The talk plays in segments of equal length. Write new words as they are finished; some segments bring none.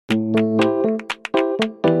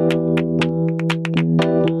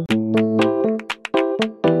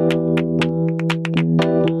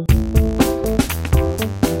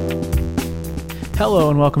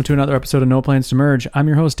welcome to another episode of No Plans to Merge. I'm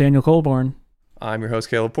your host, Daniel Colborn. I'm your host,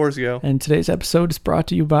 Caleb Porzio. And today's episode is brought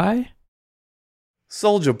to you by...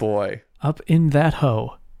 Soulja Boy. Up in that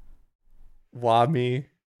hoe. Wami.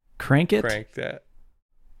 Crank it. Crank that.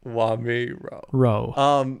 Wami row.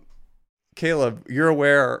 Row. Caleb, you're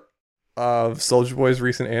aware of Soulja Boy's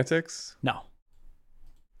recent antics? No.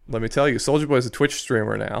 Let me tell you, Soulja Boy is a Twitch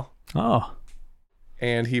streamer now. Oh.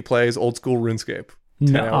 And he plays old school RuneScape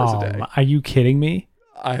 10 hours a day. Are you kidding me?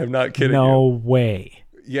 I am not kidding you. No way.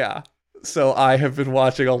 Yeah. So I have been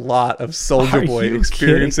watching a lot of Soulja Boy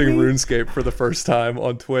experiencing RuneScape for the first time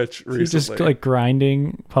on Twitch recently. He's just like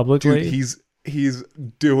grinding publicly? Dude, he's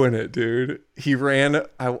doing it, dude. He ran...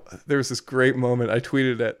 there was this great moment. I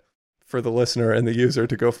tweeted it for the listener and the user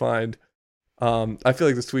to go find. I feel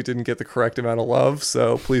like this tweet didn't get the correct amount of love,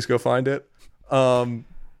 so please go find it. Soulja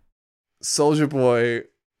Boy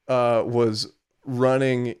was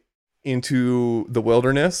running into the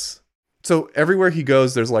wilderness. So everywhere he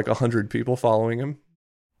goes, there's like 100 people following him.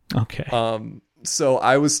 Okay. So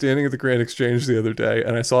I was standing at the Grand Exchange the other day,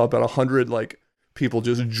 and I saw about 100 like people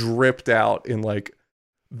just dripped out in like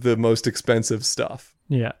the most expensive stuff.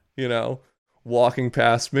 Yeah. You know, walking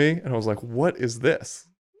past me, and I was like, "What is this?"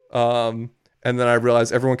 And then I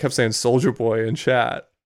realized everyone kept saying Soulja Boy in chat,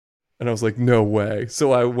 and I was like, "No way!"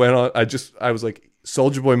 So I went on. I was like,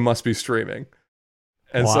 "Soulja Boy must be streaming,"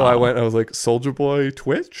 and so I went. I was like, "Soulja Boy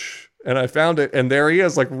Twitch." And I found it, and there he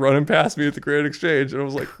is, like running past me at the Grand Exchange, and I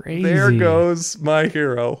was like, Crazy. "There goes my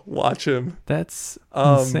hero! Watch him." That's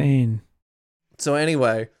insane. So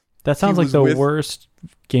anyway, that sounds like the worst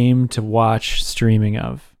game to watch streaming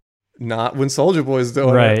of. Not when Soulja Boy's doing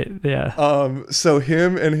it. Right? Yeah. So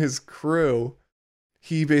him and his crew,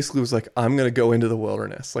 he basically was like, "I'm gonna go into the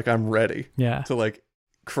wilderness. Like I'm ready. Yeah. To like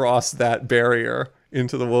cross that barrier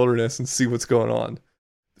into the wilderness and see what's going on."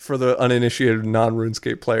 For the uninitiated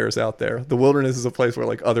non-RuneScape players out there, the wilderness is a place where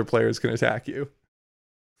like other players can attack you.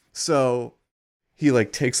 So he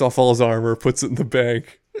like takes off all his armor, puts it in the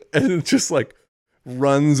bank, and just like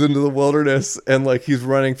runs into the wilderness. And like he's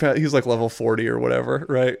running past, he's like level 40 or whatever,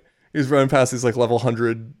 right? He's running past these like level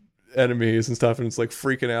 100 enemies and stuff, and it's like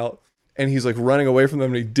freaking out. And he's like running away from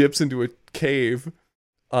them, and he dips into a cave.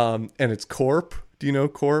 And it's Corp. Do you know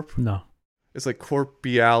Corp? No. It's like Corp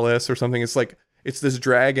Bialis or something. It's this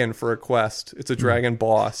dragon for a quest. It's a dragon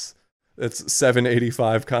boss. It's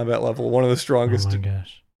 785 combat level, one of the strongest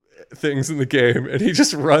things in the game. And he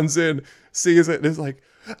just runs in, sees it, and is like,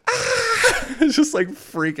 ah! It's just like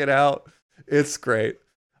freaking out. It's great.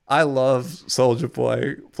 I love Soulja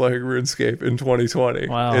Boy playing RuneScape in 2020.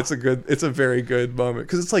 Wow. It's a very good moment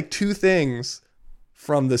because it's like two things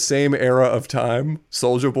from the same era of time,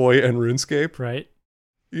 Soulja Boy and RuneScape. Right.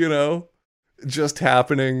 You know? Just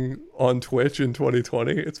happening on Twitch in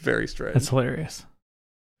 2020. It's very strange. That's hilarious.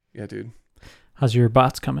 Yeah, dude. How's your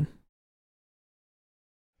bots coming?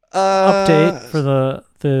 Update for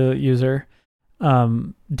the user.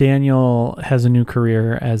 Daniel has a new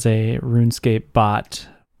career as a RuneScape bot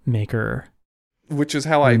maker. Which is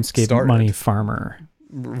how RuneScape I started. Money farmer.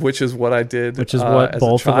 Which is what I did. Which is what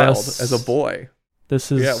both of us. As a boy.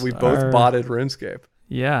 We both botted RuneScape.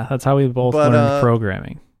 Yeah, that's how we both learned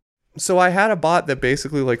programming. So I had a bot that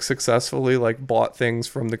basically like successfully like bought things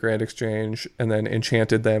from the Grand Exchange and then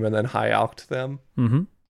enchanted them and then high alched them.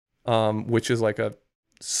 Mm-hmm. Which is like a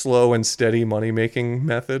slow and steady money making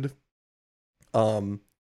method. But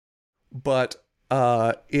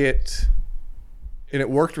it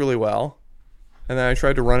worked really well. And then I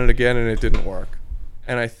tried to run it again and it didn't work.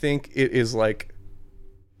 And I think it is like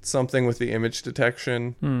something with the image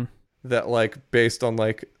detection. That like based on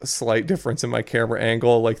like a slight difference in my camera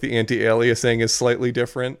angle, like the anti-aliasing is slightly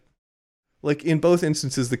different. Like in both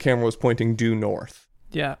instances, the camera was pointing due north.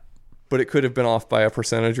 Yeah. But it could have been off by a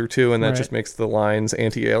percentage or two, and that just makes the lines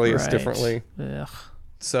anti-alias differently. Ugh.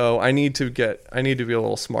 So I need to be a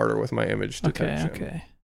little smarter with my image detection. Okay.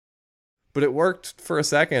 But it worked for a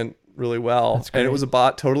second really well. That's great. And it was a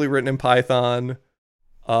bot totally written in Python.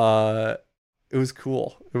 It was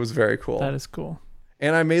cool. It was very cool. That is cool.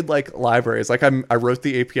 And I made like libraries. Like I wrote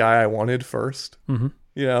the API I wanted first. Mm-hmm.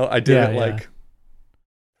 You know, I did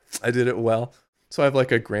I did it well. So I have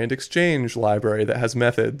like a Grand Exchange library that has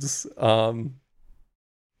methods. And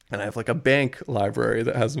I have like a bank library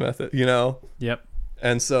that has method, you know? Yep.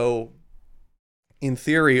 And so in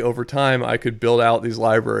theory, over time, I could build out these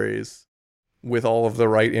libraries with all of the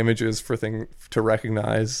right images for to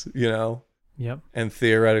recognize, you know? Yep. And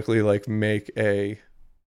theoretically like make a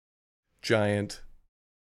giant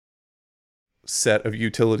set of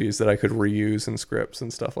utilities that I could reuse in scripts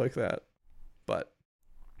and stuff like that. But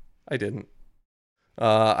I didn't.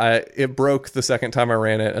 It broke the second time I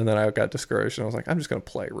ran it, and then I got discouraged, and I was like, I'm just gonna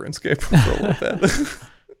play RuneScape for a little bit.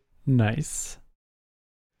 Nice.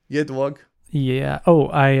 Yeah, Dwug. Yeah. Oh,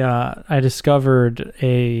 I discovered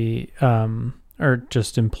or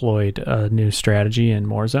just employed a new strategy in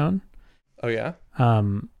Warzone. Oh yeah.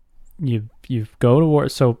 You go to war.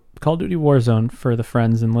 So Call of Duty Warzone, for the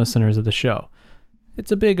friends and listeners of the show,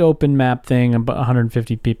 it's a big open map thing. About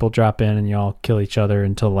 150 people drop in, and you all kill each other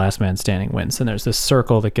until the last man standing wins. And there's this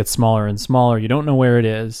circle that gets smaller and smaller. You don't know where it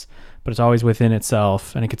is, but it's always within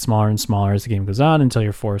itself, and it gets smaller and smaller as the game goes on until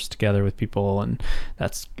you're forced together with people, and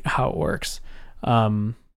that's how it works.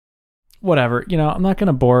 Whatever, I'm not going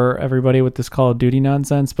to bore everybody with this Call of Duty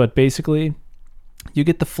nonsense, but basically you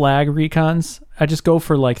get the flag recons. I just go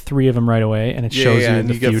for like 3 of them right away, and it shows you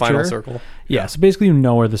the future. Get final circle. Yeah, so basically you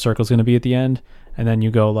know where the circle's going to be at the end, and then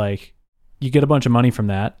you go like, you get a bunch of money from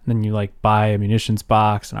that, and then you like buy a munitions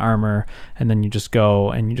box and armor, and then you just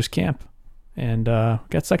go and you just camp, and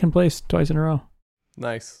get second place twice in a row.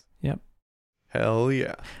 Nice. Yep. Hell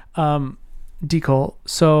yeah. Decol,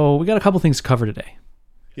 so we got a couple things to cover today.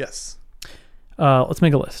 Yes. Let's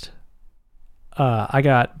make a list. I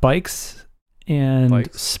got bikes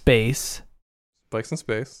and space. Bikes and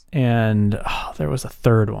space. And there was a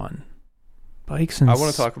third one. Bikes and I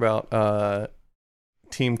want to talk about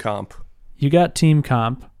team comp. You got team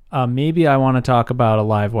comp. Maybe I want to talk about a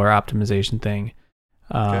Livewire optimization thing.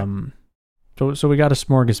 Okay. So we got a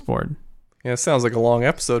smorgasbord. Yeah, it sounds like a long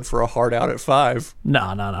episode for a hard out at 5.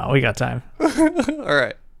 No. We got time. All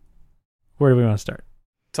right. Where do we want to start?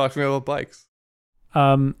 Talk to me about bikes.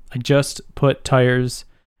 I just put tires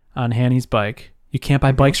on Hanny's bike. You can't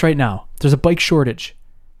buy bikes right now. There's a bike shortage.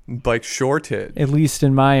 Bike shortage? At least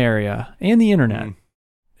in my area and the internet.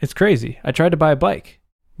 It's crazy. I tried to buy a bike.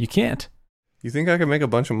 You can't. You think I could make a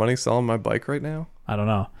bunch of money selling my bike right now? I don't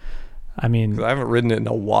know. I mean, 'cause I haven't ridden it in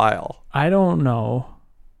a while. I don't know.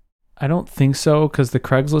 I don't think so, because the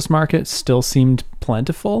Craigslist market still seemed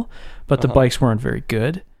plentiful, but the bikes weren't very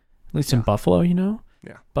good. At least in Buffalo,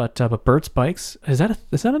 Yeah. But Burt's Bikes, is that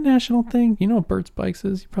a national thing? You know what Burt's Bikes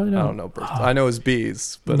is? You probably don't. I don't know Burt's. I know his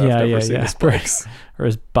bees, but I've never seen his bikes. Or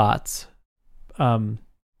his bots.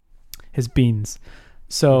 His beans.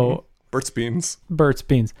 So Burt's Beans. Burt's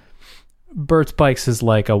Beans. Burt's Bikes is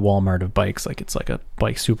like a Walmart of bikes. Like, it's like a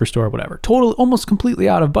bike superstore, whatever. Totally, almost completely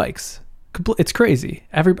out of bikes. It's crazy.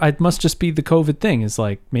 It must just be the COVID thing. Is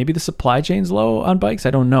like, maybe the supply chain's low on bikes.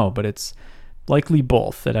 I don't know, but it's likely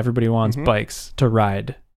both, that everybody wants bikes to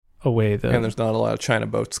ride away and there's not a lot of China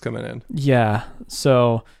boats coming in. Yeah.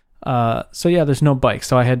 So there's no bike.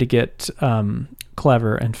 So I had to get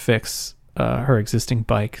clever and fix her existing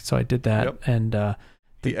bike. So I did that. Yep. And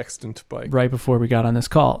the extant bike right before we got on this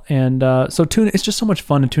call. And so it's just so much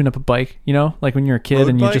fun to tune up a bike, like when you're a kid. Road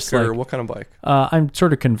and you bike, just or like, what kind of bike? I'm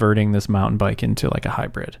sort of converting this mountain bike into like a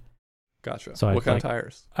hybrid. Gotcha. So what kind of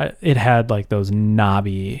tires? It had like those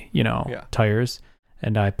knobby, tires,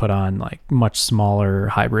 and I put on like much smaller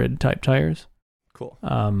hybrid type tires. Cool.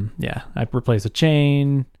 I replaced the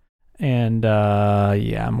chain, and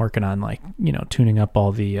I'm working on like, tuning up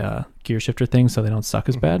all the gear shifter things so they don't suck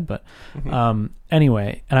as bad. But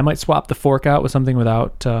anyway, and I might swap the fork out with something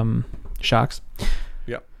without shocks.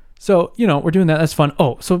 Yeah. So, we're doing that. That's fun.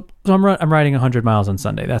 Oh, so I'm riding 100 miles on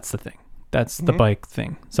Sunday. That's the thing. That's the bike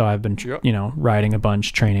thing. So I've been, riding a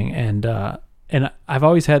bunch, training, and I've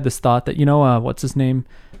always had this thought that, what's his name?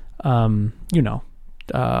 The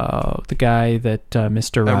guy that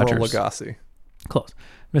Mr. Emerald Rogers. Lagasse. Close.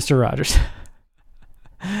 Mr. Rogers.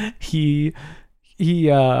 he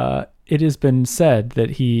it has been said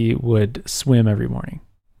that he would swim every morning,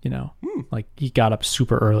 like he got up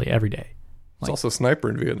super early every day. He's also a sniper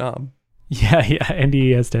in Vietnam. Yeah. And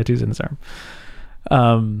he has tattoos in his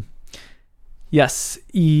arm. Yes,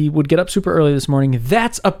 he would get up super early this morning.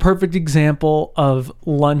 That's a perfect example of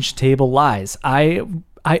lunch table lies. I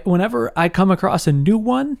whenever I come across a new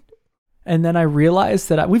one, and then I realize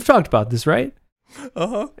that we've talked about this, right?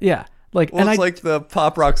 Yeah. Like, well, it's like the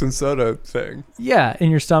Pop Rocks and Soda thing. Yeah,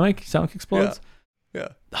 in your stomach explodes. Yeah.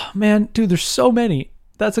 Oh man, dude, there's so many.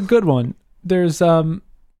 That's a good one. There's trying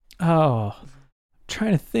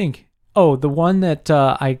to think. Oh, the one that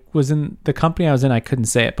I was in, the company I was in, I couldn't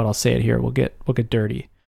say it, but I'll say it here. We'll get dirty.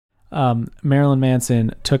 Marilyn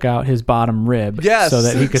Manson took out his bottom rib so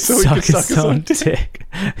that he could suck his own dick.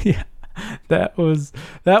 Yeah. That was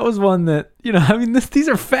one that, these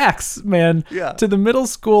are facts, man. Yeah. To the middle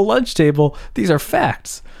school lunch table, these are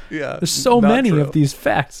facts. Yeah. There's so many of these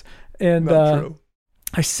facts. And true.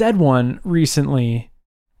 I said one recently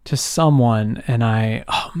to someone, and I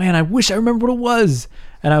wish I remembered what it was.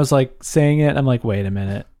 And I was like saying it. I'm like, wait a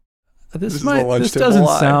minute. is the lunch this table doesn't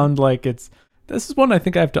lie. sound like it's. This is one I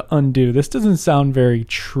think I have to undo. This doesn't sound very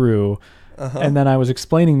true. And then I was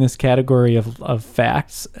explaining this category of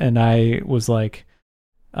facts, and I was like,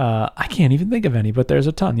 I can't even think of any, but there's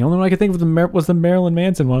a ton. The only one I could think of was the Marilyn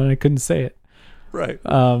Manson one, and I couldn't say it. Right.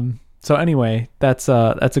 So anyway, that's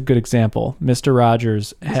a good example. Mr.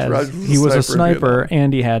 Rogers he was a sniper,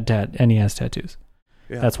 and he has tattoos.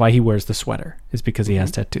 Yeah. That's why he wears the sweater, is because he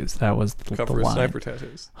has tattoos. That was the cover of line. Sniper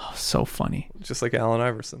tattoos. Oh, so funny. Just like Allen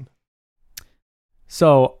Iverson.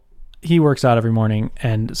 So he works out every morning,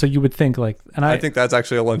 and so you would think like, and I think that's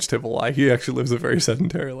actually a lunch table lie. He actually lives a very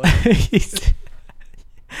sedentary life.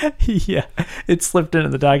 Yeah, it slipped into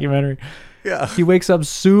the documentary. Yeah. He wakes up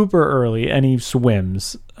super early and he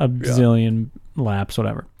swims a zillion laps,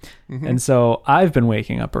 whatever. Mm-hmm. And so I've been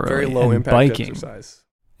waking up early, very low and impact biking, exercise,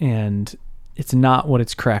 and it's not what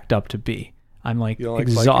it's cracked up to be. I'm like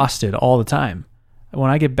exhausted biking? all the time. When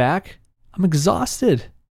I get back, I'm exhausted.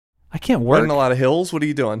 I can't work. Running a lot of hills. What are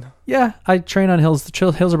you doing? Yeah, I train on hills.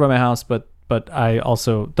 The hills are by my house, but I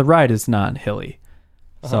also, the ride is not hilly.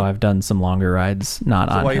 So I've done some longer rides, not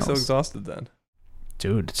on hills. Why are you so exhausted then?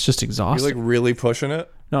 Dude, it's just exhausting. You're like really pushing it?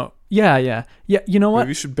 No. Yeah. You know what?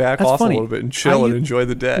 Maybe you should back off a little bit and chill and enjoy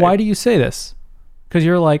the day. Why do you say this? Because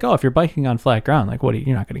you're like, oh, if you're biking on flat ground, like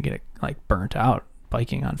you're not going to get like burnt out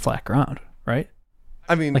biking on flat ground, right?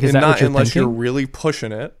 I mean, like, not unless you're really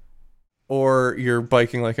pushing it or you're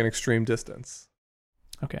biking like an extreme distance.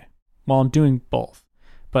 Okay. Well, I'm doing both.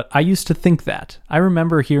 But I used to think that. I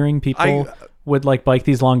remember hearing people would like bike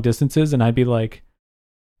these long distances, and I'd be like,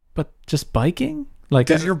 but just biking? Like,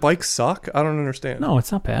 does your bike suck? I don't understand. No,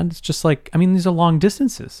 it's not bad. It's just like, I mean, these are long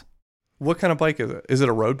distances. What kind of bike is it? Is it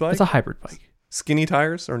a road bike? It's a hybrid bike. Skinny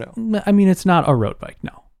tires or no? I mean, it's not a road bike,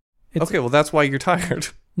 no. Okay, well, that's why you're tired.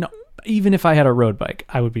 No, even if I had a road bike,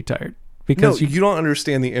 I would be tired. Because you don't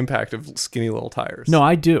understand the impact of skinny little tires. No,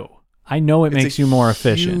 I do. I know it makes you more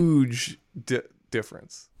efficient. Huge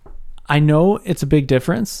difference. I know it's a big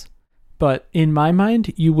difference, but in my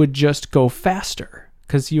mind, you would just go faster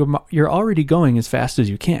because you're already going as fast as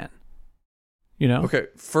you can. You know? Okay,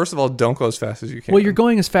 first of all, don't go as fast as you can. Well, you're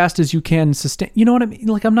going as fast as you can sustain. You know what I mean?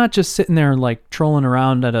 Like, I'm not just sitting there like trolling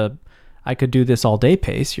around at I could do this all day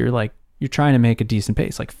pace. You're trying to make a decent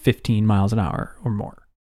pace, like 15 miles an hour or more.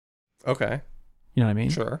 Okay. You know what I mean?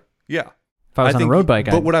 Sure. Yeah. If I was on a road bike,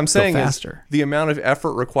 but what I'm saying is the amount of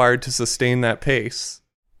effort required to sustain that pace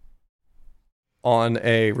on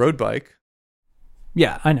a road bike.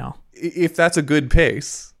 Yeah, I know. If that's a good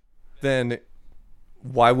pace, then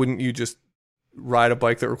why wouldn't you just ride a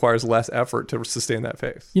bike that requires less effort to sustain that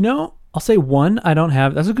pace? You know, I'll say one, I don't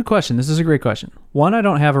have. That's a good question. This is a great question. One, I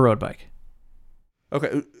don't have a road bike.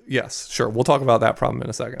 Okay. Yes, sure. We'll talk about that problem in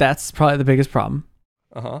a second. That's probably the biggest problem.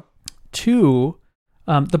 Uh-huh. Two,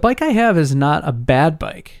 the bike I have is not a bad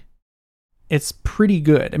bike. It's pretty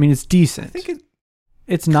good. I mean, it's decent. I think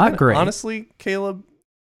it's not great. Honestly, Caleb,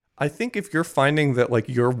 I think if you're finding that like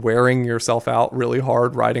you're wearing yourself out really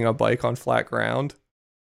hard riding a bike on flat ground,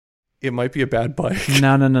 it might be a bad bike.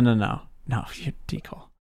 No. No,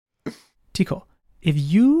 Tico. If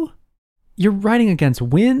you're riding against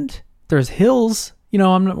wind, there's hills. You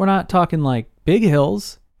know, we're not talking like big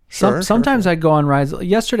hills. Sometimes I go on rides.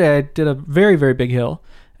 Yesterday I did a very, very big hill,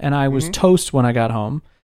 and I was toast when I got home.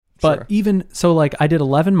 But even so, like I did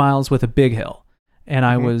 11 miles with a big hill, and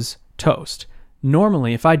I was toast.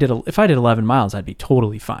 Normally, if I did 11 miles, I'd be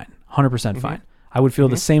totally fine, 100% fine. I would feel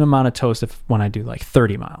the same amount of toast when I do like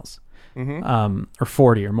 30 miles, or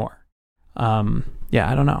 40 or more.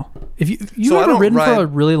 Yeah, I don't know. If you ever ridden for a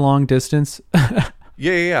really long distance?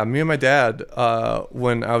 Yeah. Me and my dad,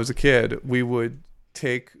 when I was a kid, we would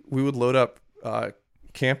load up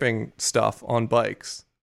camping stuff on bikes.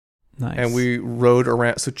 Nice. And we rode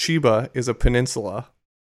around. So Chiba is a peninsula.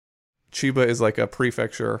 Chiba is like a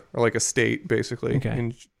prefecture or like a state, basically,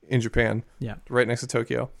 in Japan. Yeah. Right next to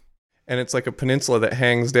Tokyo. And it's like a peninsula that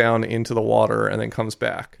hangs down into the water and then comes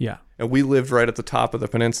back. Yeah. And we lived right at the top of the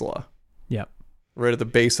peninsula. Yep. Right at the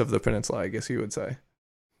base of the peninsula, I guess you would say.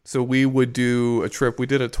 So we would do a trip. We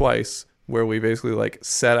did it twice where we basically like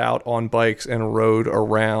set out on bikes and rode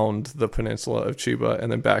around the peninsula of Chiba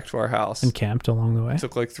and then back to our house. And camped along the way? It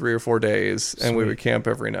took like 3 or 4 days. And we would camp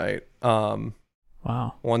every night.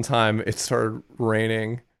 Wow. One time it started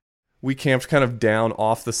raining. We camped kind of down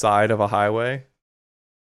off the side of a highway.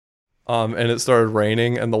 And it started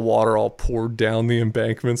raining and the water all poured down the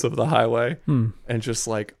embankments of the highway and just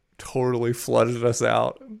like totally flooded us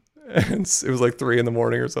out. And it was like 3 a.m.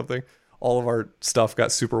 or something. All of our stuff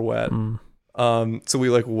got super wet. So we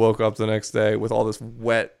like woke up the next day with all this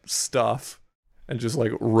wet stuff and just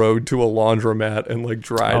like rode to a laundromat and like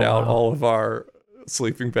dried out wow. all of our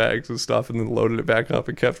sleeping bags and stuff, and then loaded it back up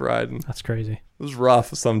and kept riding. That's crazy. It was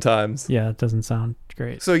rough sometimes. Yeah, it doesn't sound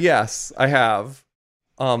great. So yes, I have.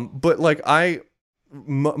 But like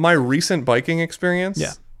my recent biking experience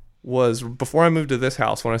Yeah. was before I moved to this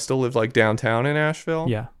house when I still lived like downtown in Asheville.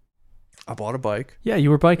 Yeah. I bought a bike. Yeah, you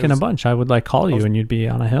were biking was- a bunch. I would like call you was- and you'd be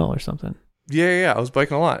on a hill or something. Yeah. I was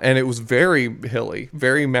biking a lot, and it was very hilly,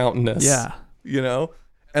 very mountainous. Yeah. You know,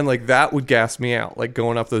 and like that would gas me out. Like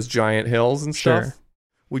going up those giant hills and stuff Sure.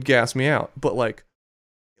 would gas me out. But like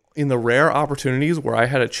in the rare opportunities where I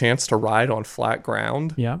had a chance to ride on flat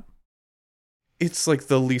ground, Yeah. it's like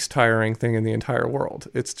the least tiring thing in the entire world.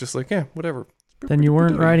 It's just like, yeah, whatever. Then you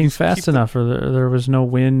weren't riding fast enough, or there was no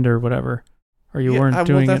wind or whatever, or you weren't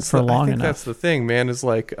doing it for long I think enough. that's the thing, man. Is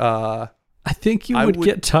like, I think you I would would-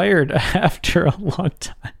 get tired after a long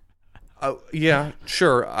time. yeah,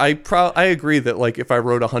 sure. I agree that like if I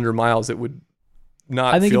rode 100 miles, it would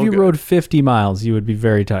not. I think if feel you good. rode 50 miles, you would be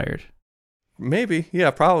very tired. Maybe, yeah,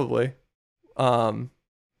 probably. I'm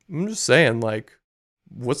just saying, like,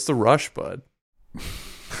 what's the rush, bud?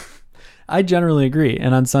 I generally agree.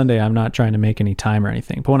 And on Sunday, I'm not trying to make any time or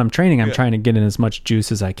anything. But when I'm training, I'm Yeah. trying to get in as much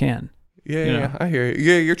juice as I can. Yeah, You yeah, know? I hear you.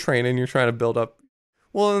 Yeah, you're training. You're trying to build up.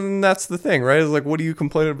 Well, and that's the thing, right? Is like, what are you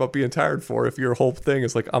complaining about being tired for if your whole thing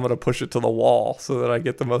is like, I'm gonna push it to the wall so that I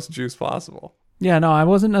get the most juice possible? Yeah, no, I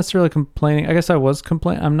wasn't necessarily complaining. I guess I was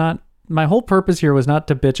complaining. I'm not. My whole purpose here was not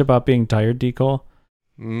to bitch about being tired, Decole.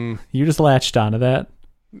 Mm, You just latched onto that.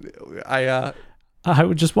 I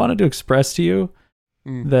I just wanted to express to you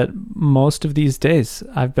that most of these days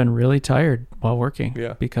I've been really tired while working.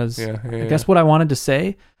 Yeah. Because yeah, I guess what I wanted to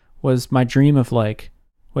say was my dream of like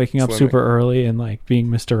waking up Swimming. super early and like being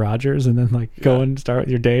Mr. Rogers and then like Yeah. go and start with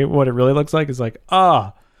your day. What it really looks like is like,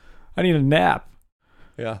 I need a nap.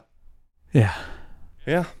 yeah, Yeah.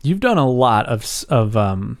 yeah. You've done a lot of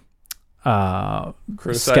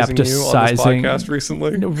Criticizing you on this skepticizing- podcast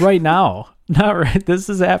recently. right now. Not right. This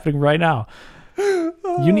is happening right now.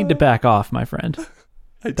 You need to back off, my friend.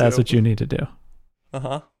 That's what you need to do.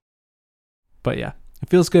 Uh-huh. But yeah, it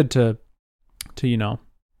feels good to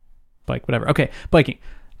bike, whatever. Okay, biking.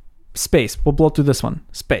 Space. We'll blow through this one.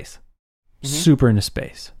 Space. Mhm. Super into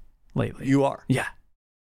space lately. You are. Yeah.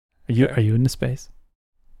 Are you Okay. are you into space?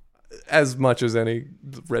 As much as any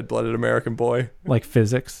red-blooded American boy. Like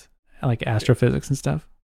physics? Like astrophysics and stuff?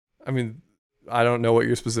 I mean, I don't know what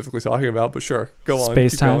you're specifically talking about, but sure. Go on.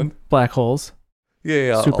 Space Keep time, going. black holes,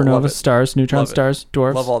 Yeah, love supernovas, it. stars, neutron Love it. stars,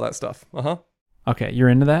 dwarfs. Love all that stuff. Uh-huh. Okay, you're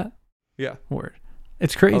into that? Yeah. Word.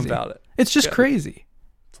 It's I'm crazy. about it. It's just Yeah. crazy.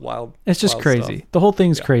 It's wild. It's just wild crazy. stuff. The whole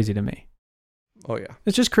thing's Yeah. crazy to me. Oh, yeah.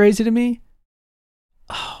 It's just crazy to me.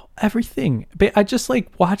 Oh, everything. I just like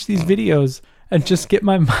watch these videos and just get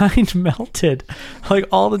my mind melted like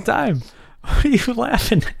all the time. What are you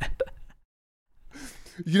laughing at?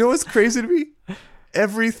 You know what's crazy to me?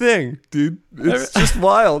 Everything, dude. It's just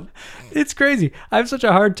wild. It's crazy. I have such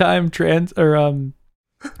a hard time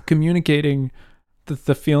communicating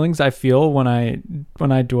the feelings I feel when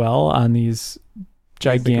I dwell on these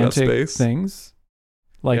gigantic space? things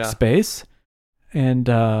like Yeah. space and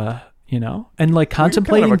and like Well, you're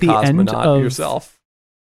contemplating kind of a the end cosmonaut of yourself.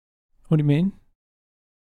 What do you mean?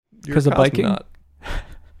 You're 'Cause a of biking? cosmonaut.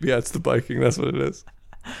 Yeah, it's the biking. That's what it is.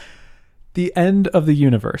 The end of the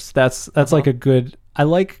universe. That's like Uh-huh. a good. I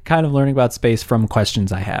like kind of learning about space from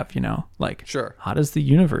questions I have. Like Sure. how does the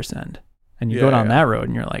universe end? And you Yeah, go down yeah. that road,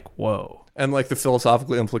 and you're like, whoa, And like the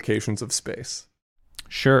philosophical implications of space.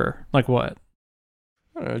 sure. Like what?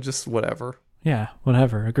 I don't know, just whatever. Yeah,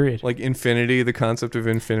 whatever. Agreed. Like infinity, the concept of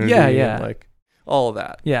infinity. Yeah, yeah. And like all of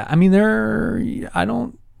that. Yeah, I mean,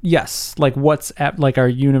 yes, like like our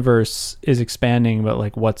universe is expanding, but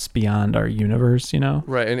like what's beyond our universe,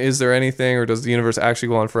 Right. And is there anything, or does the universe actually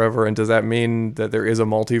go on forever? And does that mean that there is a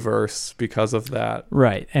multiverse because of that?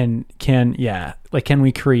 Right. And can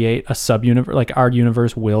we create a sub-universe? Like our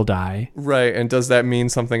universe will die. Right. And does that mean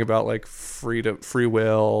something about like free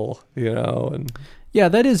will, and Yeah,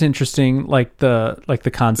 that is interesting. Like the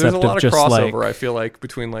concept there's a lot of of just crossover, like, I feel like,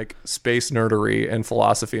 between like space nerdery and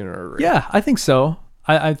philosophy nerdery. yeah, I think so.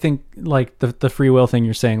 I think like the free will thing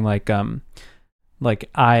you're saying, like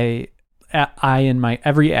I in my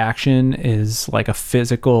every action is like a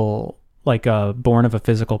physical, like born of a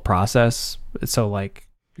physical process. So like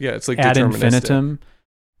Yeah, it's like ad deterministic. infinitum.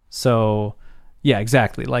 So yeah,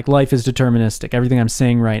 exactly. Like life is deterministic. Everything I'm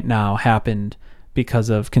saying right now happened because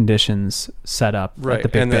of conditions set up at Right. the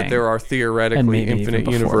Big And Bang. that there are And theoretically maybe even infinite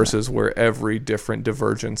before universes where every different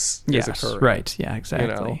divergence yes, is occurring. right. Yeah,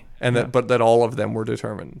 exactly. And Yeah. that all of them were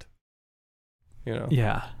determined.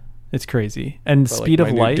 Yeah. It's crazy. And But, speed of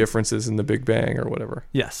minute light. differences in the Big Bang or whatever.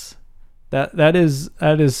 Yes. That is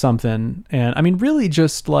something. And I mean, really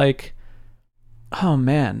just like, oh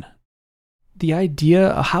man, the idea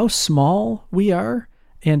of how small we are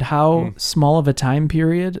and how small of a time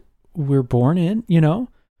period we're born in, you know?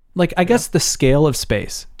 Like, I guess the scale of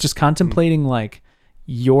space, just contemplating like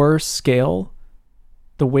your scale,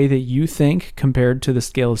 the way that you think compared to the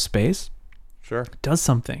scale of space, Sure. does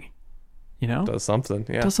something, you know? Does something.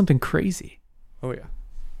 Yeah. Does something crazy. Oh, yeah.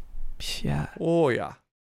 Yeah. Oh, yeah.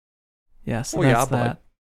 Yeah. So Oh, that's yeah, that. bud.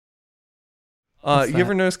 What's You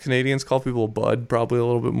ever notice Canadians call people bud probably a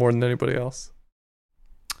little bit more than anybody else?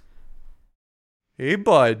 Hey,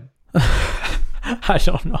 bud. I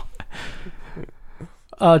don't know.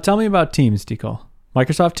 Tell me about Teams, Decol.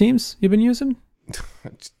 Microsoft Teams you've been using?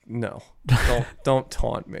 No. Don't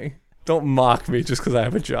taunt me. Don't mock me just because I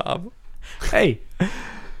have a job. Hey.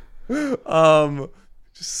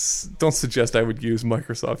 Just don't suggest I would use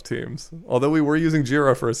Microsoft Teams. Although we were using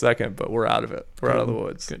Jira for a second, but we're out of it. We're out of the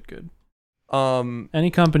woods. Good. Um,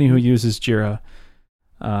 Any company who uses Jira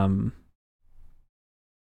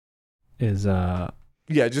is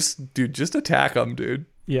yeah, just attack them, dude.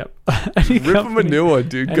 yep. Rip them a new one,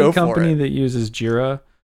 dude. Go for it. Any company that uses Jira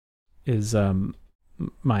is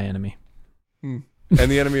my enemy. And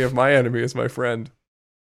the enemy of my enemy is my friend.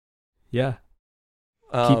 Yeah.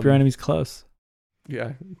 Keep your enemies close.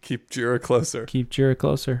 Yeah, keep Jira closer. Keep Jira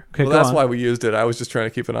closer. Okay, Well, go that's on. why we used it. I was just trying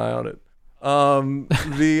to keep an eye on it.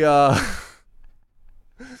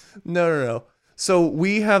 No. So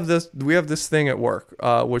we have this thing at work,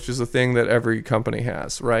 which is a thing that every company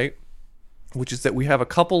has, right? Which is that we have a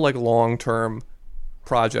couple like long-term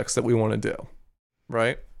projects that we want to do,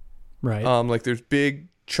 right? Right. Like there's big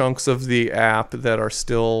chunks of the app that are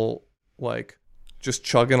still like just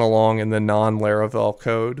chugging along in the non-Laravel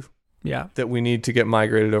code yeah. that we need to get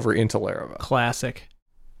migrated over into Laravel. Classic.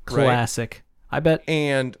 Right. I bet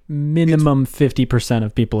And minimum 50%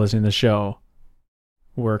 of people listening to the show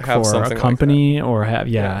work Have for a something like company or have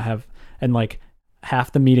Yeah. and like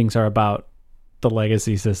half the meetings are about the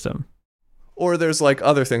legacy system. or there's like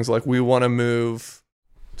other things like we want to move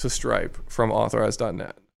to Stripe from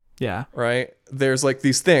Authorize.net, Yeah. right? There's like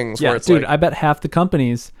these things Yeah, where it's dude, like, I bet half the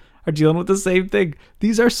companies are dealing with the same thing.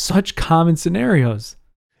 These are such common scenarios.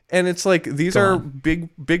 and it's like these Go are on.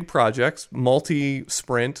 big projects,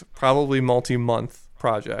 multi-sprint, probably multi-month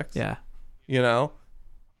projects. Yeah. You know,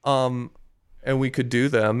 and we could do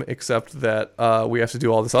them, except that we have to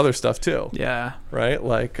do all this other stuff too, Yeah. right?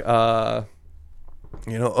 Like,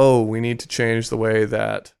 we need to change the way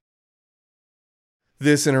that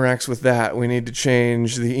this interacts with that. We need to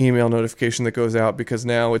change the email notification that goes out because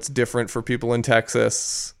now it's different for people in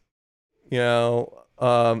Texas.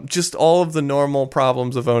 Just all of the normal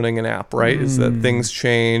problems of owning an app, right? Is that things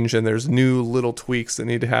change and there's new little tweaks that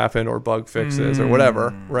need to happen or bug fixes or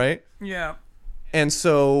whatever, right? Yeah. And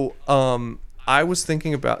so I was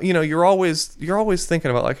thinking about, you're always thinking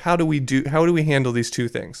about like how do we handle these two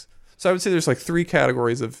things? So I would say there's like three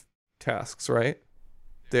categories of tasks, right?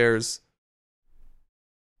 There's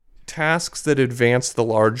tasks that advance the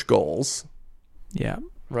large goals, Yeah.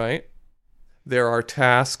 right? There are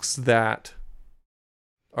tasks that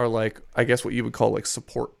are like, I guess what you would call like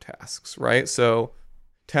support tasks, right? So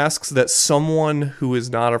tasks that someone who is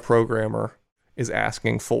not a programmer is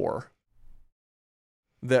asking for,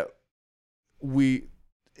 that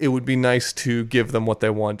it would be nice to give them what they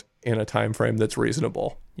want in a time frame that's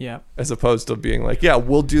reasonable, Yeah. as opposed to being like, yeah,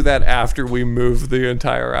 we'll do that after we move the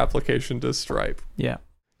entire application to Stripe, Yeah.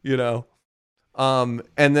 and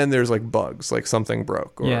then there's like bugs, like something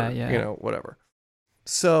broke or whatever.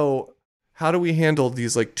 So how do we handle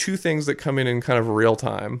these like two things that come in kind of real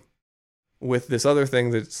time with this other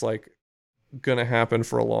thing that's like gonna happen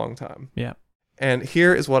for a long time? Yeah. And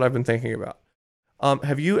here is what I've been thinking about.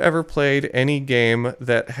 Have you ever played any game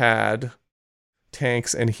that had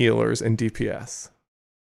tanks and healers and DPS?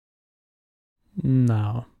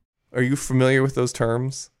 No. Are you familiar with those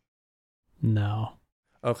terms? No.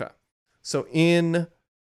 Okay. So in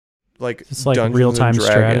like It's like Dungeons real-time and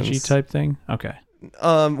Dragons, strategy type thing. Okay.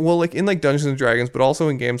 well, like in like Dungeons and Dragons, but also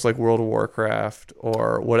in games like World of Warcraft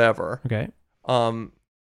or whatever, Okay.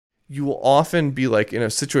 you will often be like in a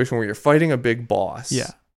situation where you're fighting a big boss.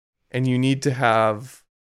 Yeah. And you need to have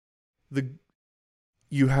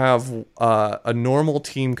a normal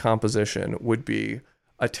team composition would be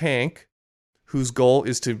a tank whose goal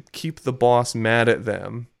is to keep the boss mad at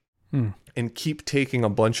them and keep taking a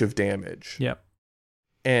bunch of damage. Yep.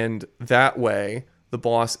 And that way the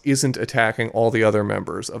boss isn't attacking all the other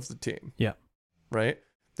members of the team. Yeah. Right?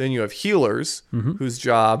 Then you have healers, whose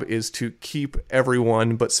job is to keep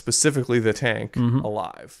everyone, but specifically the tank,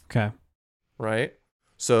 alive. Okay. Right?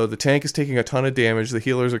 So the tank is taking a ton of damage. The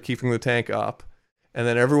healers are keeping the tank up. And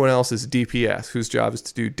then everyone else is DPS, whose job is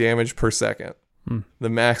to do damage per second. The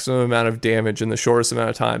maximum amount of damage in the shortest amount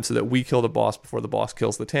of time so that we kill the boss before the boss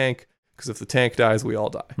kills the tank. Because if the tank dies, we all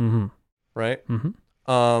die. Right?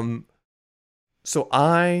 So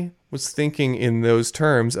I was thinking in those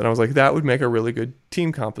terms, and I was like, that would make a really good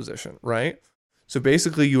team composition, right? So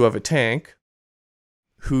basically you have a tank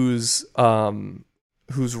whose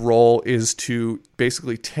role is to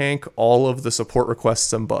basically tank all of the support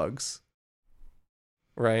requests and bugs.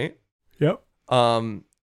 Right? Yep.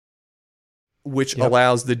 Which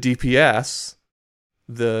allows the DPS,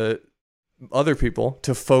 the other people,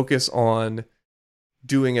 to focus on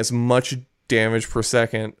doing as much damage per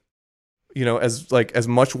second, as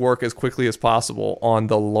much work as quickly as possible on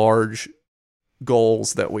the large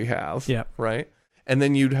goals that we have. Yeah. Right? And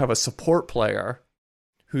then you'd have a support player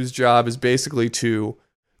whose job is basically to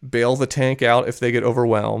bail the tank out if they get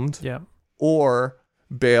overwhelmed. Yeah. Or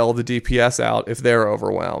bail the DPS out if they're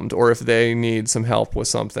overwhelmed, or if they need some help with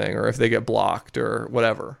something, or if they get blocked or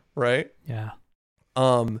whatever, right? Yeah.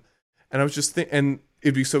 And I was just and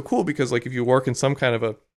it'd be so cool because like if you work in some kind of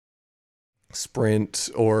a sprint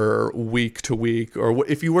or week to week, or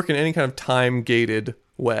if you work in any kind of time gated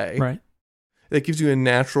way, right, that gives you a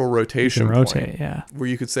natural rotation rotate, point, where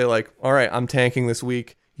you could say like, all right, I'm tanking this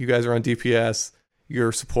week, you guys are on DPS,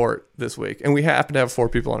 your support this week, and we happen to have 4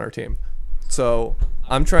 people on our team. So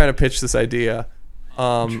I'm trying to pitch this idea.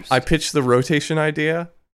 I pitched the rotation idea,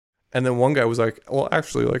 and then one guy was like, well,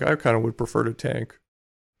 actually, like I kind of would prefer to tank.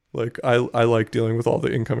 Like I like dealing with all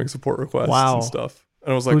the incoming support requests and stuff.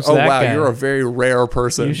 And I was like, Who's oh that wow, guy? you're a very rare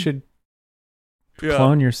person. You should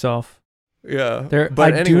clone yourself. Yeah.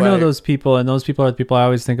 But I do know those people, and those people are the people I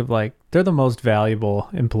always think of like, they're the most valuable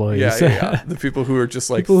employees. Yeah. The people who are just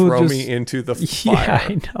like, throw me into the fire. Yeah,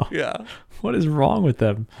 I know. Yeah. What is wrong with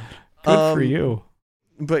them? Good for you.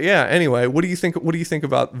 But yeah, anyway, what do you think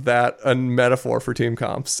about that, a metaphor for team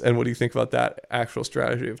comps, and what do you think about that actual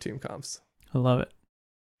strategy of team comps? I love it.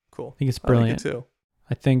 Cool. I think it's brilliant. I think it too.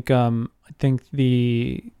 I think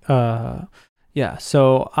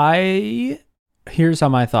so here's how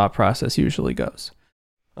my thought process usually goes.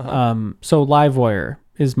 So Livewire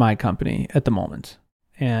is my company at the moment.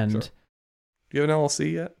 And do you have an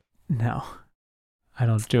LLC yet? No, I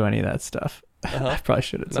don't do any of that stuff. I probably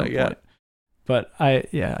should at some point. But I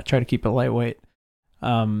try to keep it lightweight.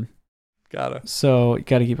 So you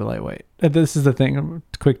gotta keep it lightweight. This is the thing,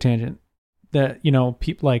 quick tangent, that,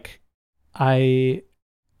 people like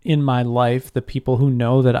in my life, the people who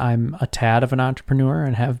know that I'm a tad of an entrepreneur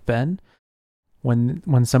and have been,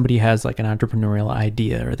 when somebody has like an entrepreneurial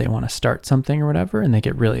idea or they want to start something or whatever, and they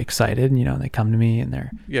get really excited and, they come to me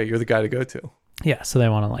and you're the guy to go to. Yeah. So they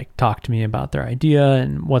want to like talk to me about their idea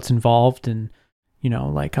and what's involved and,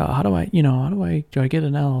 like, how do I get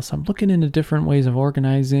an LLC? I'm looking into different ways of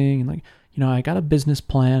organizing and like, I got a business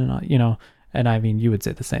plan and, and I mean, you would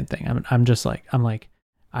say the same thing. I'm like,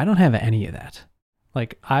 I don't have any of that.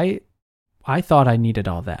 Like I thought I needed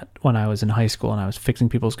all that when I was in high school and I was fixing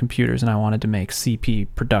people's computers and I wanted to make CP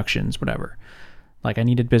productions, whatever. Like I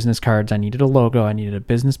needed business cards, I needed a logo, I needed a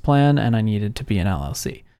business plan, and I needed to be an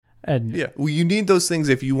LLC. And well, you need those things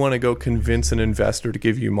if you want to go convince an investor to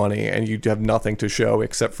give you money and you have nothing to show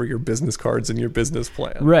except for your business cards and your business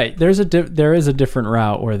plan. Right. There is a different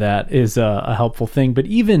route where that is a helpful thing, but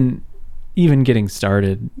even getting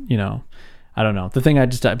started, I don't know. The thing I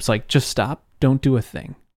was like, just stop, don't do a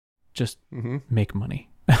thing. Just make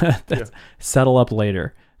money. Settle up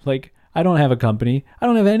later. Like, I don't have a company. I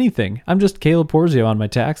don't have anything. I'm just Caleb Porzio on my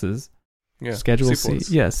taxes. Yeah. Schedule C.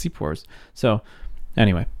 Yeah, CPORs. So,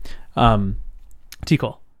 anyway,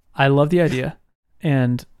 T-Cole, I love the idea.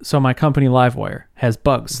 And so my company Livewire has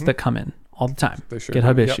bugs that come in all the time.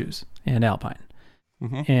 GitHub issues and Alpine.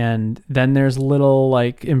 And then there's little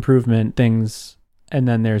like improvement things, and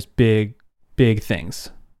then there's big things.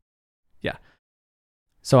 Yeah.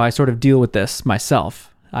 So I sort of deal with this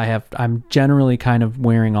myself. I'm generally kind of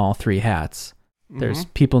wearing all 3 hats. There's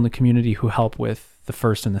people in the community who help with the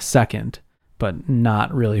first and the second, but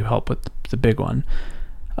not really help with the big one,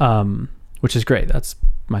 which is great. That's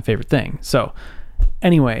my favorite thing. So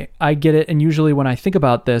anyway, I get it. And usually when I think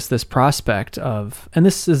about this prospect of, and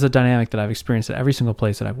this is a dynamic that I've experienced at every single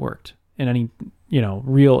place that I've worked in any,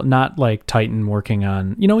 real, not like Titan working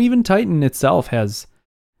on, even Titan itself has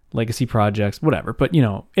legacy projects, whatever. But,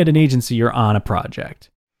 at an agency, you're on a project.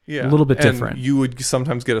 Yeah. A little bit different. You would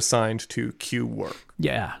sometimes get assigned to queue work.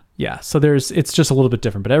 Yeah. Yeah. So it's just a little bit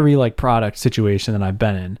different, but every like product situation that I've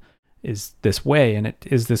been in is this way, and it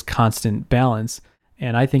is this constant balance.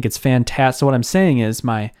 And I think it's fantastic. So what I'm saying is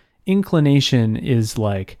my inclination is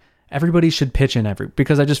like everybody should pitch in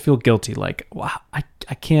because I just feel guilty. Like, wow,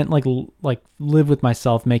 I can't like live with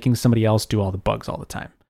myself making somebody else do all the bugs all the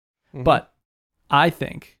time. Mhm. But I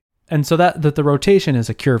think, and so that the rotation is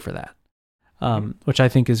a cure for that, which I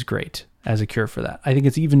think is great as a cure for that. I think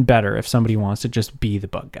it's even better if somebody wants to just be the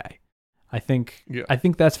bug guy. I think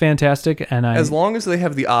that's fantastic. And as long as they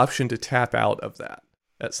have the option to tap out of that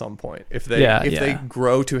at some point, if they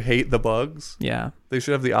grow to hate the bugs, they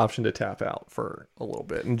should have the option to tap out for a little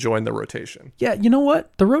bit and join the rotation. Yeah, you know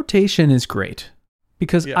what? The rotation is great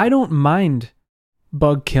because I don't mind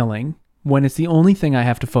bug killing when it's the only thing I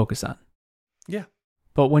have to focus on. Yeah.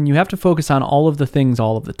 But when you have to focus on all of the things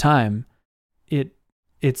all of the time,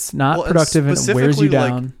 it's not productive and it wears you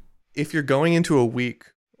down. Like, if you're going into a week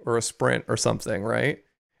or a sprint or something, right?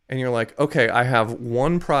 And you're like, okay, I have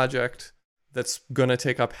one project that's going to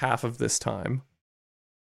take up half of this time.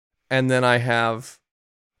 And then I have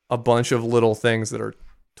a bunch of little things that are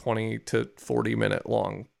 20 to 40 minute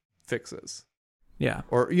long fixes. Yeah.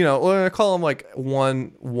 Or, I call them like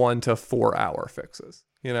 1 to 4 hour fixes,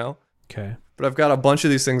 Okay. But I've got a bunch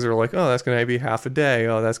of these things that are like, oh, that's going to be half a day.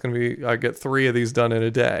 Oh, that's going to be, I get 3 of these done in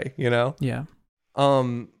a day, Yeah.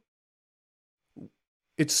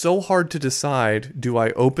 It's so hard to decide, do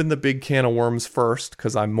I open the big can of worms first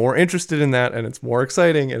because I'm more interested in that and it's more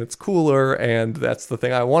exciting and it's cooler and that's the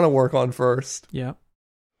thing I want to work on first? Yeah.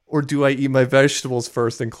 Or do I eat my vegetables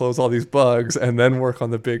first and close all these bugs and then work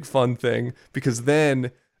on the big fun thing? Because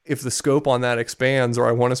then if the scope on that expands or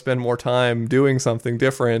I want to spend more time doing something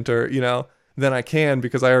different or, then I can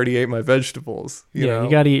because I already ate my vegetables. You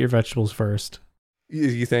got to eat your vegetables first.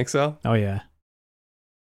 You think so? Oh, yeah.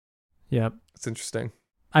 Yep. It's interesting.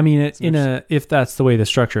 I mean, if that's the way the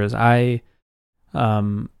structure is, I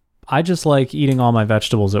just like eating all my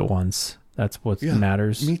vegetables at once. That's what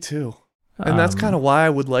matters. Me too. And that's kind of why I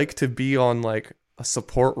would like to be on like a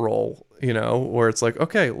support role, where it's like,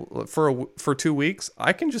 okay, for 2 weeks,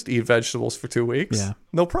 I can just eat vegetables for 2 weeks. Yeah.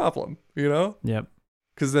 No problem, Yep.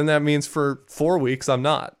 Because then that means for 4 weeks, I'm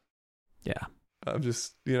not. Yeah. I'm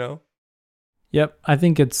just, Yep. I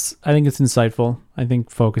think it's insightful. I think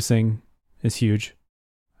focusing is huge.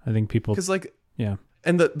 I think people, because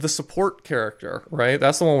and the support character, right?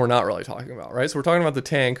 That's the one we're not really talking about, right? So we're talking about the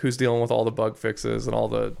tank who's dealing with all the bug fixes and all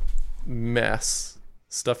the mess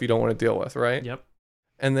stuff you don't want to deal with, right? Yep.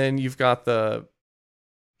 And then you've got the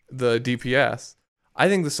DPS. I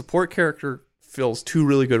think the support character fills 2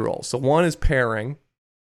 really good roles. So one is pairing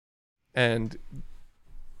and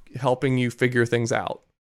helping you figure things out,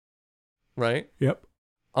 right? Yep.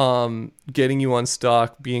 Getting you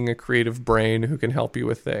unstuck, being a creative brain who can help you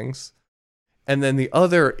with things. And then the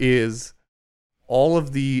other is all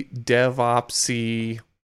of the DevOpsy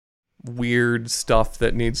weird stuff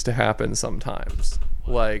that needs to happen sometimes.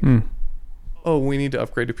 Like, oh, we need to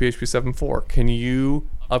upgrade to PHP 7.4. Can you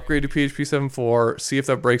upgrade to PHP 7.4, see if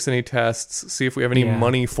that breaks any tests, see if we have any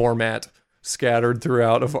money format scattered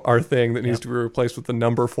throughout of our thing that needs to be replaced with the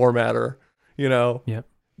number formatter, Yep.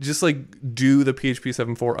 Just like do the PHP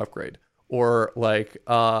 7.4 upgrade, or like,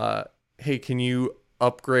 hey, can you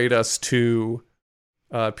upgrade us to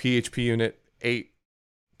PHP Unit 8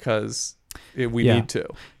 because we need to,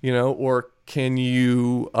 or can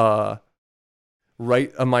you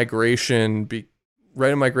write a migration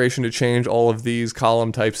to change all of these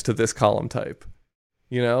column types to this column type,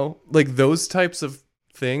 like those types of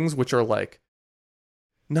things, which are like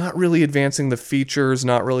not really advancing the features,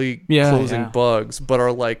 not really closing bugs, but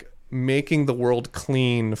are like making the world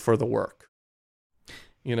clean for the work.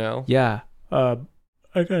 Yeah. I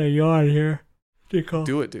got a yawn here.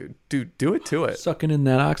 Do it, dude. Do it to it. Sucking in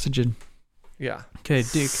that oxygen. Yeah. Okay,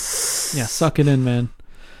 Dick. Yeah, suck it in, man.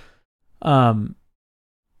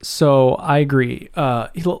 So I agree.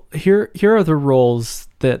 Here are the roles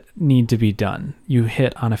that need to be done. You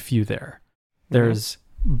hit on a few there. There's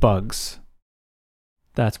bugs.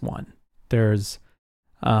 That's one. There's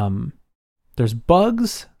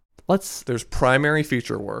bugs. There's primary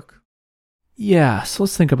feature work. Yeah, so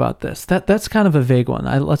let's think about this. That's kind of a vague one.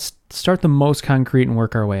 Let's start the most concrete and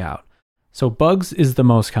work our way out. So bugs is the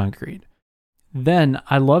most concrete. Then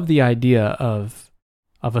I love the idea of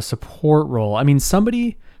a support role. I mean,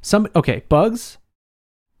 okay, bugs.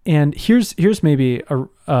 And here's maybe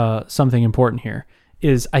something important here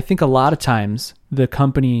is I think a lot of times the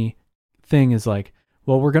company thing is like,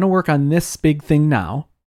 well, we're going to work on this big thing now,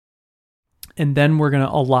 and then we're going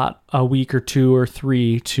to allot a week or 2 or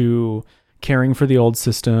 3 to caring for the old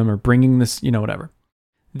system or bringing this, whatever.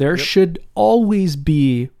 There should always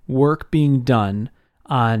be work being done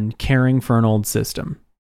on caring for an old system.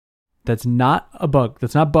 That's not a bug.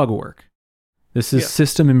 That's not bug work. This is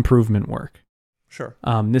system improvement work. Sure.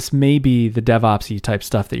 This may be the DevOps-y type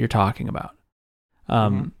stuff that you're talking about.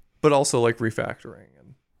 But also like refactoring.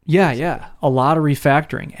 Yeah. A lot of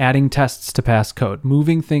refactoring, adding tests to past code,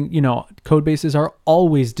 moving things, code bases are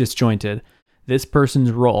always disjointed. This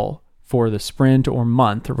person's role for the sprint or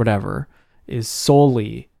month or whatever is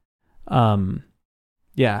solely,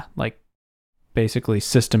 like basically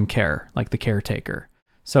system care, like the caretaker.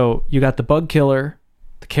 So you got the bug killer,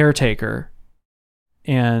 the caretaker,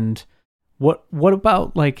 and what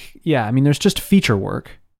about there's just feature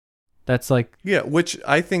work. That's like... Yeah, which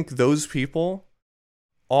I think those people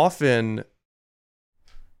often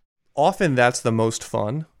that's the most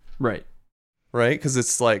fun. Right? Because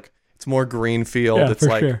it's like, it's more greenfield. It's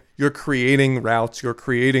like you're creating routes, you're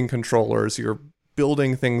creating controllers, you're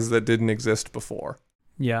building things that didn't exist before.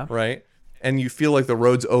 Yeah. Right? And you feel like the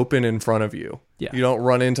road's open in front of you. Yeah. You don't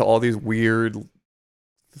run into all these weird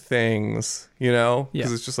things,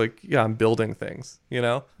 Because it's just like, I'm building things,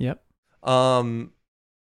 Yep.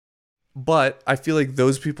 But I feel like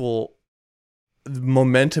those people,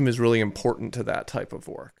 momentum is really important to that type of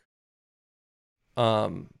work.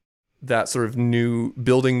 That sort of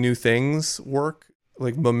building new things work,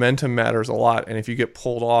 like momentum matters a lot. And if you get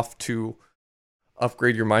pulled off to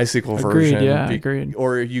upgrade your MySQL version, agreed.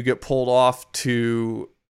 or you get pulled off to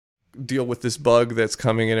deal with this bug that's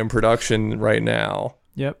coming in production right now,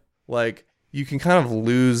 like you can kind of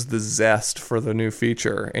lose the zest for the new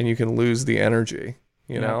feature, and you can lose the energy,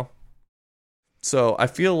 know? So I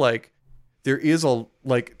feel like there is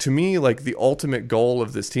to me, like the ultimate goal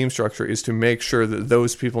of this team structure is to make sure that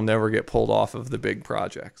those people never get pulled off of the big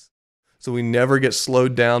projects. So we never get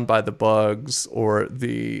slowed down by the bugs or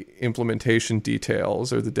the implementation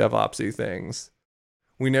details or the DevOps-y things.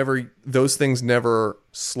 Those things never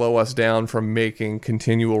slow us down from making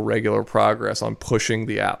continual regular progress on pushing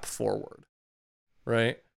the app forward,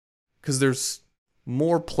 right? Because there's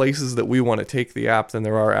more places that we want to take the app than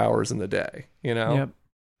there are hours in the day, Yep.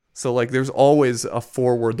 So like there's always a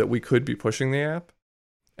forward that we could be pushing the app.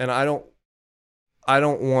 And I don't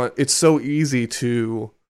want, it's so easy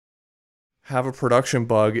to have a production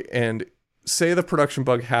bug and say the production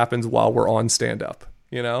bug happens while we're on stand up,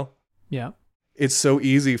 Yeah. It's so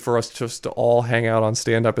easy for us just to all hang out on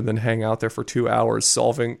stand up and then hang out there for 2 hours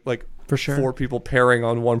solving like for sure 4 people pairing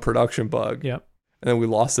on one production bug. Yep. And then we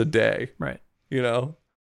lost a day. Right.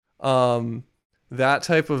 That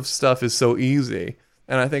type of stuff is so easy.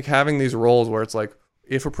 And I think having these roles where it's like,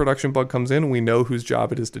 if a production bug comes in, we know whose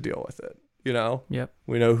job it is to deal with it, Yep.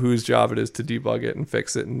 We know whose job it is to debug it and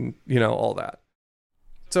fix it and, all that.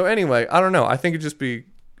 So anyway, I don't know. I think it'd just be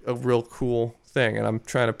a real cool thing, and I'm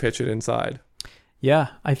trying to pitch it inside. Yeah,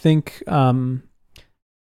 I think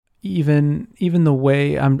even the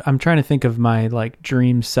way I'm trying to think of my like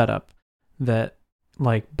dream setup that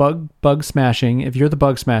like bug smashing. If you're the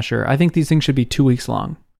bug smasher, I think these things should be 2 weeks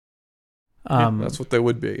long. That's what they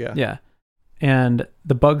would be. Yeah. Yeah. And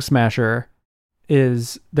the bug smasher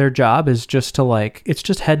their job is just to it's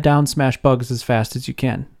just head down, smash bugs as fast as you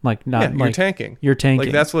can. You're tanking. You're tanking.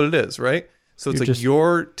 Like that's what it is, right? So it's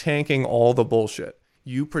you're tanking all the bullshit.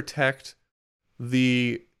 You protect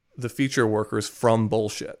the feature workers from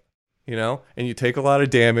bullshit, and you take a lot of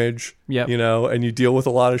damage, and you deal with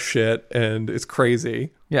a lot of shit, and it's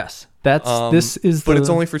crazy. Yes. This is but it's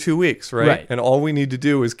only for 2 weeks, right? Right. And all we need to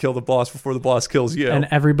do is kill the boss before the boss kills you. And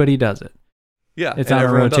everybody does it. Yeah. It's on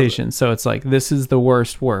a rotation. So it's like, this is the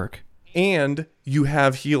worst work. And you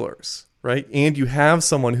have healers, right? And you have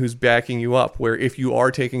someone who's backing you up where if you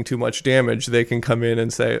are taking too much damage, they can come in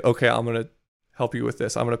and say, okay, I'm going to help you with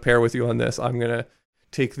this. I'm going to pair with you on this. I'm going to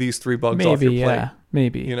take these 3 bugs off your plate.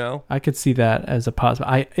 Maybe. I could see that as a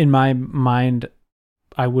positive. In my mind,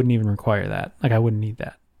 I wouldn't even require that. Like I wouldn't need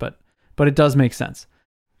that. But it does make sense.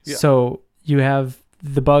 Yeah. So you have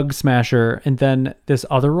the bug smasher and then this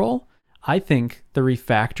other role. I think the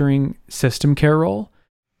refactoring system care role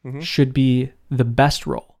should be the best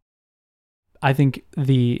role. I think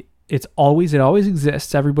it always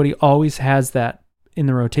exists. Everybody always has that in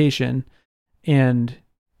the rotation, and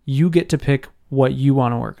you get to pick what you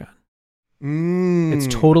want to work on.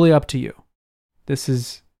 It's totally up to you. This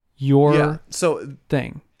is your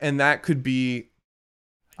thing. And that could be,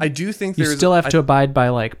 I do think you still have to abide by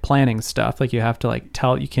like planning stuff. Like you have to like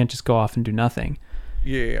you can't just go off and do nothing.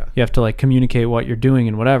 Yeah. You have to like communicate what you're doing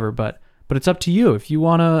and whatever, but it's up to you. If you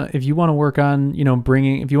want to work on,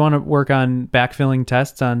 if you want to work on backfilling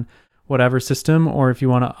tests on whatever system, or if you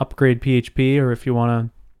want to upgrade PHP, or if you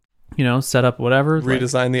want set up whatever.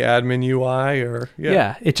 Redesign the admin UI or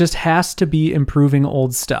Yeah, it just has to be improving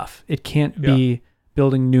old stuff. It can't be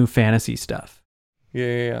building new fantasy stuff.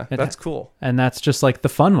 Yeah. That's cool. And that's just like the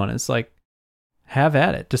fun one. It's like, have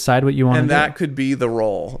at it. Decide what you want to do. And that could be the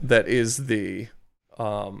role that is that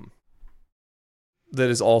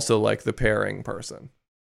is also like the pairing person.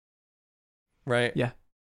 Right? Yeah.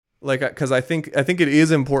 Like, because I think it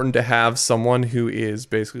is important to have someone who is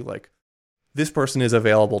basically like, this person is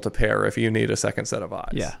available to pair if you need a second set of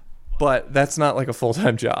eyes. Yeah. But that's not like a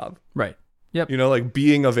full-time job. Right. Yep. Like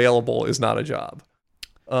being available is not a job.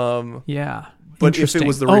 Yeah. But if it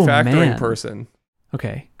was the refactoring person.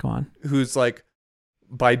 Okay, go on. Who's like,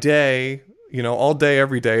 by day, all day,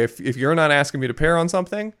 every day, if you're not asking me to pair on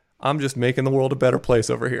something, I'm just making the world a better place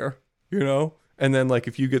over here, And then, like,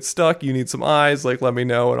 if you get stuck, you need some eyes, like, let me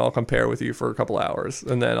know, and I'll compare with you for a couple hours,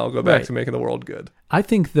 and then I'll go back to making the world good. I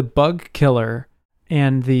think the bug killer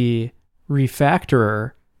and the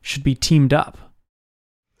refactorer should be teamed up.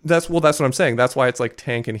 That's what I'm saying. That's why it's like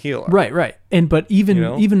tank and healer. Right. But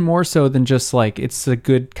even more so than just like it's a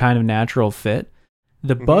good kind of natural fit.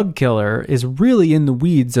 The bug killer is really in the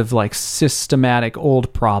weeds of like systematic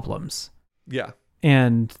old problems. Yeah.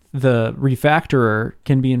 And the refactorer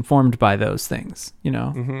can be informed by those things,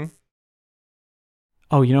 Mm-hmm.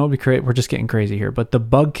 Oh, it would be great. We're just getting crazy here. But the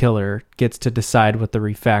bug killer gets to decide what the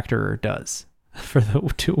refactorer does for the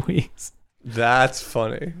 2 weeks. That's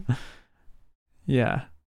funny. Yeah.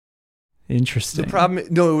 Interesting. The problem,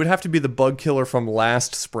 it would have to be the bug killer from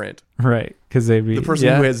last sprint. Right. Because they'd be the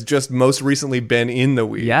person who has just most recently been in the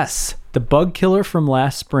weeds. Yes. The bug killer from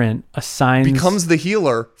last sprint becomes the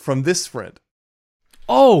healer from this sprint.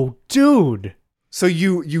 Oh, dude. So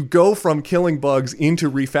you go from killing bugs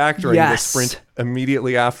into refactoring the sprint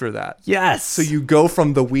immediately after that. Yes. So you go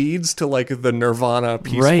from the weeds to like the Nirvana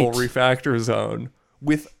peaceful refactor zone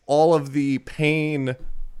with all of the pain.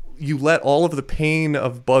 You let all of the pain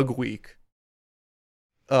of Bug Week,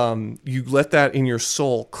 you let that in your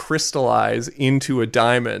soul crystallize into a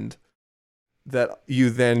diamond that you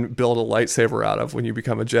then build a lightsaber out of when you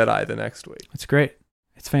become a Jedi the next week. It's great.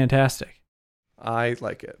 It's fantastic. I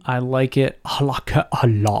like it. I like it a lot.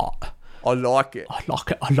 I like it. I like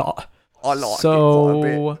it a lot. I like it quite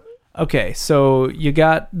a bit. Okay, so you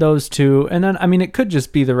got those two, and then, it could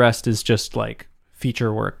just be the rest is just like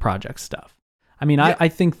feature work project stuff. I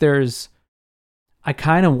think I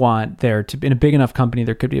kind of want there to be, in a big enough company,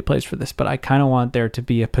 there could be a place for this, but I kind of want there to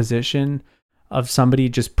be a position of somebody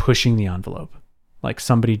just pushing the envelope, like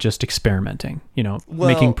somebody just experimenting,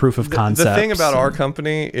 making proof of concept. The thing about our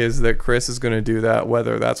company is that Chris is going to do that,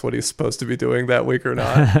 whether that's what he's supposed to be doing that week or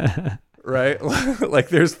not. Right? Like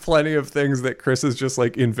there's plenty of things that Chris has just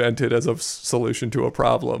like invented as a solution to a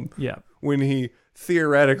problem. Yeah. When he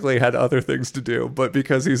theoretically had other things to do, but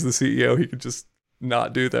because he's the CEO, he could just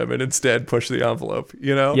not do them and instead push the envelope,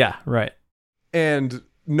 Yeah, right. And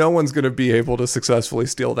no one's going to be able to successfully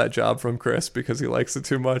steal that job from Chris because he likes it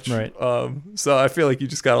too much. Right. So I feel like you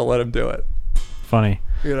just got to let him do it. Funny.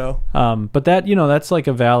 But that, that's like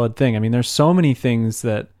a valid thing. There's so many things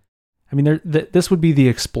that, this would be the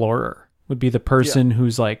explorer, would be the person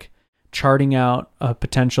who's like charting out a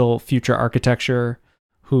potential future architecture,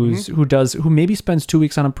 who maybe spends 2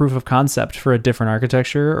 weeks on a proof of concept for a different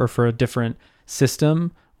architecture or for a different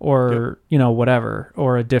system or, whatever,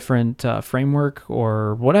 or a different framework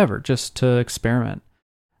or whatever, just to experiment.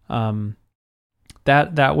 That'd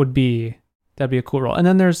be a cool role. And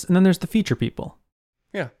then there's the feature people.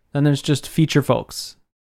 Yeah. Then there's just feature folks.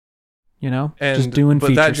 And, just doing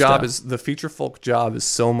feature that job stuff. the feature folk job is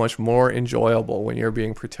so much more enjoyable when you're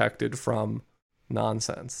being protected from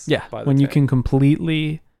nonsense. Yeah, when you can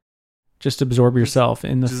completely just absorb yourself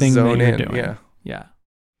in the thing that you're doing. Yeah.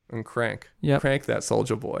 And crank. Yep. Crank that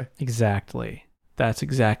soldier boy. Exactly. That's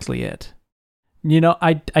exactly it.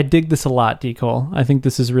 I dig this a lot, D. Cole. I think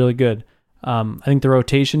this is really good. I think the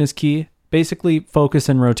rotation is key. Basically, focus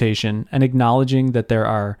and rotation and acknowledging that there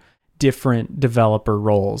are different developer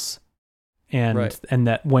roles. And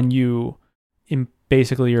that when you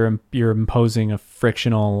basically you're imposing a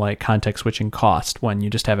frictional like context switching cost when you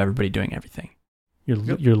just have everybody doing everything.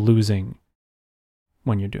 You're losing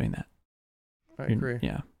when you're doing that. I agree.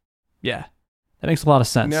 Yeah. That makes a lot of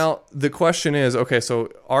sense. Now the question is, okay, so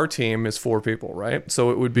our team is 4 people, right?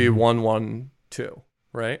 So it would be 1, 1, 2,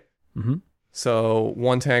 right? Mm-hmm. So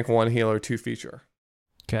 1 tank, 1 healer, 2 feature.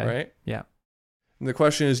 Okay. Right? Yeah. And the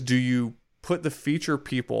question is, do you put the feature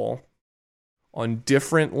people on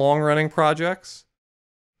different long-running projects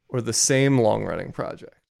or the same long-running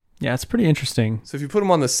project? Yeah, it's pretty interesting. So if you put them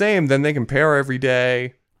on the same, then they can pair every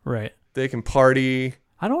day. Right. They can party.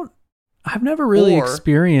 I I've never really Or-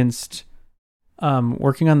 experienced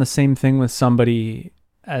working on the same thing with somebody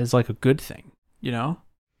as like a good thing, you know?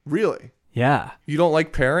 Really? Yeah. You don't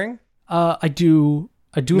like pairing? I do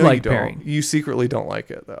No, like you don't. pairing. You secretly don't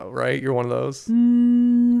like it though, right? You're one of those.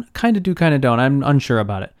 Kind of do, kind of don't. I'm unsure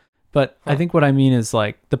about it. But I think what I mean is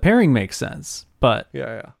like the pairing makes sense, but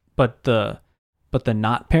Yeah. but the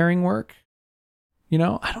not pairing work, you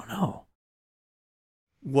know? I don't know.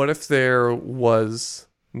 What if there was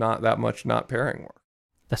not that much not pairing work?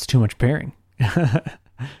 That's too much pairing.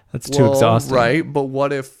 That's too exhausting. Right, but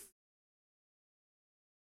what if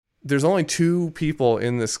there's only 2 people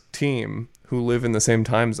in this team who live in the same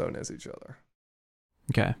time zone as each other,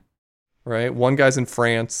 Okay. right? One guy's in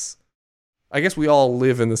France. I guess we all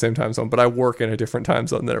live in the same time zone, but I work in a different time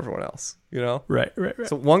zone than everyone else, you know? Right.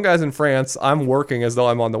 So one guy's in France, I'm working as though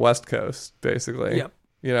I'm on the West Coast, basically. Yep.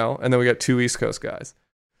 You know, and then we got 2 East Coast guys.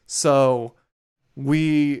 So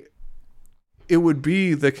it would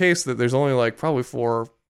be the case that there's only like probably 4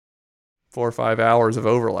 or 5 hours of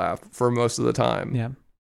overlap for most of the time. Yeah.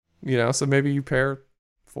 You know, so maybe you pair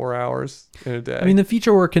 4 hours in a day. I mean, the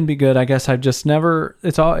feature work can be good. I guess I've just never.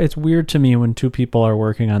 It's weird to me when 2 people are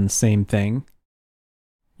working on the same thing.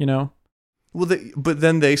 You know. well, but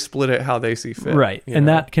then they split it how they see fit. Right, you and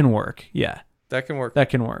know? that can work. Yeah, that can work. that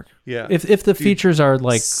can work. Yeah. If the features are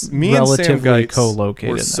like Me and Sam relatively Geitz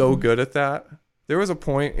co-located. were so good at that. There was a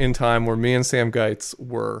point in time where me and Sam Geitz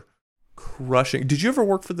were crushing. Did you ever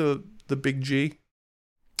work for the Big G?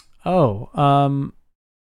 Oh,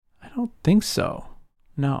 I don't think so.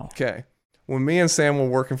 No. Okay. When me and Sam were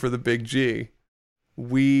working for the Big G,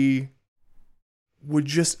 we would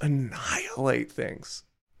just annihilate things,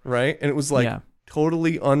 right? And it was like Yeah.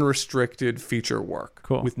 totally unrestricted feature work.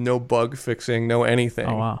 Cool. With no bug fixing, no anything.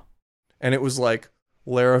 Oh wow. And it was like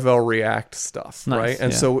Laravel React stuff, Nice, right?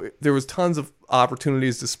 And yeah. so there was tons of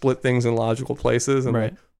opportunities to split things in logical places and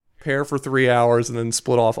Right. like pair for 3 hours and then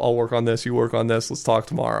split off. I'll work on this, you work on this, let's talk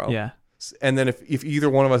tomorrow. Yeah. And then if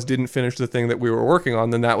either one of us didn't finish the thing that we were working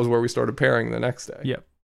on, then that was where we started pairing the next day. Yep.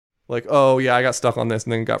 Like, oh yeah, I got stuck on this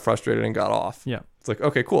and then got frustrated and got off. Yep. It's like,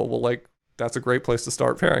 okay, cool. Well, like that's a great place to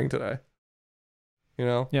start pairing today. You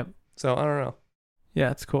know? Yep. So I don't know.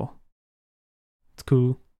 Yeah, it's cool. It's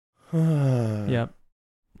cool. Yep.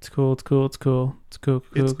 It's cool. It's cool. It's cool. It's cool.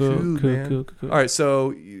 Cool. It's cool. cool, Cool. man. Cool. Cool. All right,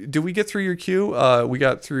 so did we get through your queue? We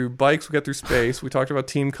got through bikes, we got through space, we talked about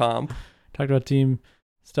team comp. Talked about team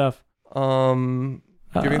stuff. Do you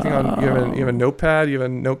have anything on? You have a notepad? You have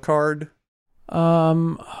a note card? What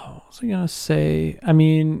was I gonna say? I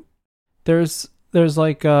mean, there's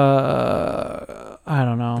like I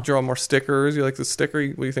don't know. Draw more stickers. You like the sticker?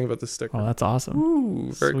 What do you think about the sticker? Oh, that's awesome.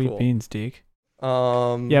 Ooh, very Sweet cool. beans, Deke.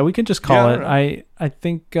 Yeah, Yeah, we can just call I it. don't know. I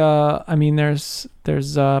think I mean there's I'm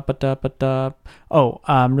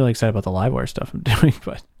really excited about the Livewire stuff I'm doing,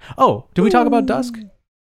 but did we talk about Dusk?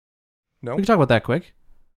 No. We can talk about that quick.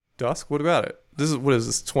 Dusk. What about it? What is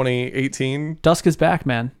this? 2018. Dusk is back,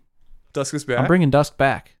 man. Dusk is back. I'm bringing Dusk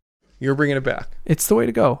back. You're bringing it back. It's the way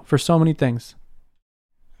to go for so many things.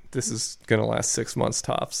 This is gonna last 6 months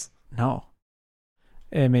tops. No.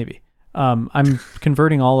 Maybe. I'm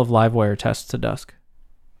converting all of Livewire tests to Dusk,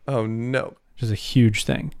 Oh no, which is a huge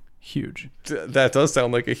thing. Huge. that does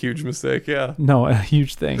sound like a huge mistake. Yeah. No, a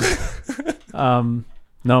huge thing.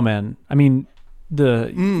 No, man. I mean,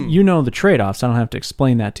 you know the trade-offs. I don't have to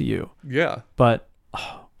explain that to you. Yeah. But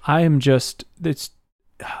I am just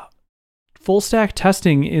full stack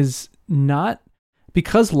testing is not,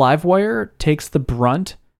 because Livewire takes the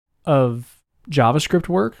brunt of JavaScript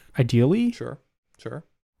work, ideally. Sure.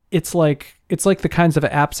 It's like the kinds of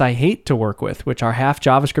apps I hate to work with, which are half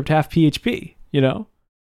JavaScript, half PHP, you know?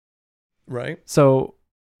 Right. So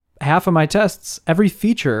half of my tests, every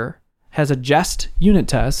feature has a Jest unit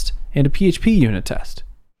test and a PHP unit test.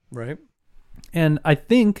 Right. And I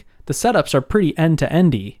think the setups are pretty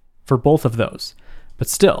end-to-endy for both of those. But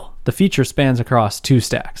still, the feature spans across 2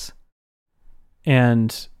 stacks.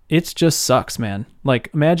 And it just sucks, man. Like,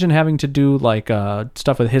 imagine having to do like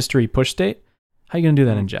stuff with history push state. How you going to do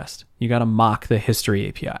that in Jest? You got to mock the history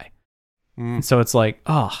API. And so it's like,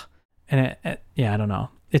 and I don't know.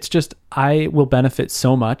 It's just, I will benefit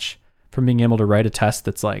so much from being able to write a test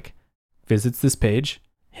that's like, visits this page,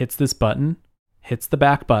 hits this button, hits the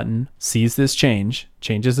back button, sees this changes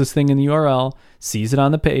this thing in the URL, sees it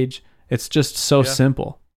on the page. It's just so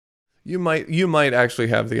simple. You might actually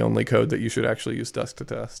have the only code that you should actually use Dusk to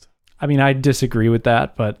test. I mean, I disagree with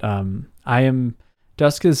that, but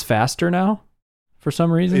Dusk is faster now for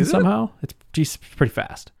some reason. Is it? Somehow it's pretty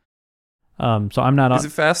fast. So I'm not. Is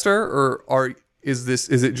it faster, or is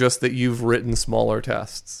it just that you've written smaller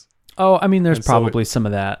tests? Oh, I mean, there's And so probably some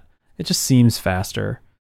of that. It just seems faster.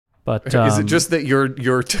 But Is it just that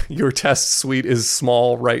your test suite is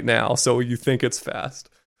small right now, so you think it's fast?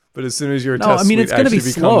 But as soon as your test suite it's going to be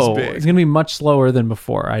actually slow. becomes big, It's going to be much slower than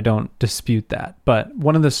before. I don't dispute that. But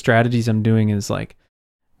one of the strategies I'm doing is like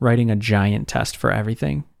writing a giant test for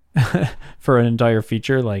everything for an entire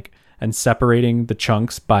feature, like, and separating the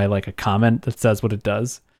chunks by like a comment that says what it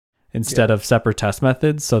does instead of separate test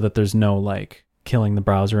methods, so that there's no like killing the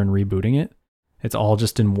browser and rebooting it. It's all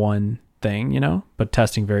just in one thing, but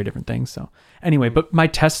testing very different things. So anyway, but my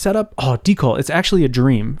test setup, Decol, it's actually a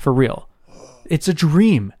dream for real. It's a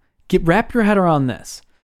dream. Wrap your head around this.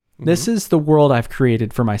 Mm-hmm. This is the world I've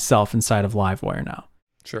created for myself inside of Livewire now.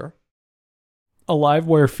 Sure. A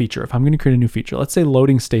Livewire feature. If I'm going to create a new feature, let's say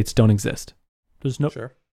loading states don't exist. There's no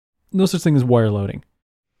such thing as wire loading.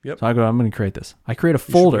 Yep. So I'm going to create this. I create a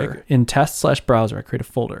folder in test/browser. I create a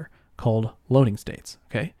folder called loading states.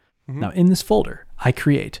 Okay. Mm-hmm. Now in this folder, I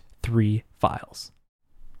create 3 files: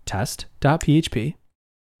 test.php,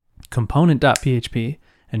 component.php,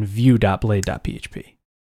 and view.blade.php.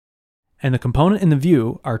 And the component and the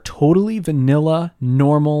view are totally vanilla,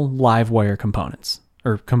 normal Livewire components,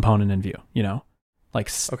 or component and view, like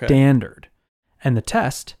standard. And the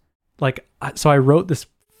test, so I wrote this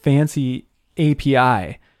fancy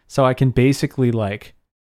API so I can basically like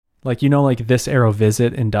this arrow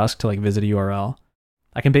visit in Dusk to like visit a URL.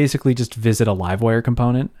 I can basically just visit a Livewire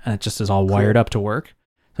component and it just is all wired up to work.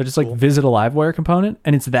 So just visit a Livewire component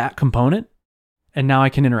and it's that component, and now I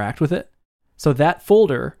can interact with it. So that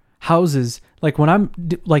folder houses, like when I'm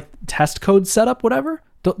like test code setup, whatever,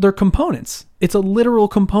 they're components. It's a literal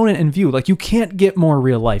component and view. Like you can't get more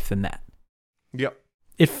real life than that. Yep.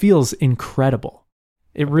 It feels incredible.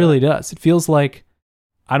 It really does. It feels like,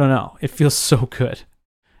 I don't know. It feels so good.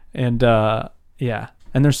 And yeah.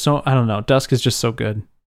 And there's I don't know. Dusk is just so good.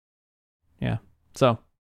 Yeah. So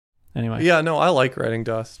anyway. Yeah, no, I like writing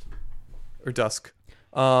Dusk.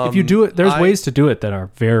 If you do it, there's ways to do it that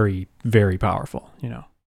are very, very powerful,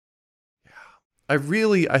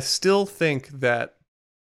 I still think that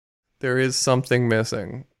there is something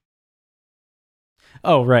missing.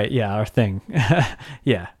 Oh, right. Yeah, our thing.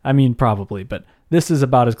 Yeah, I mean, probably, but this is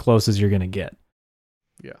about as close as you're going to get.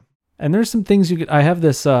 Yeah. And there's some things I have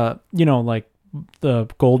this, like the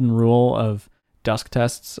golden rule of Dusk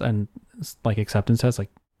tests and like acceptance tests,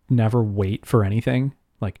 like never wait for anything,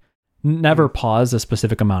 like never pause a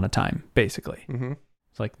specific amount of time, basically. Mm-hmm.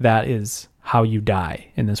 It's like that is how you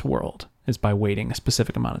die in this world, is by waiting a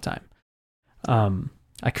specific amount of time.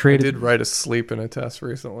 I did write a sleep in a test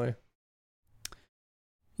recently.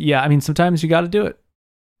 Yeah, I mean, sometimes you got to do it.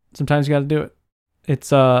 It's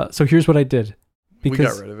so here's what I did. We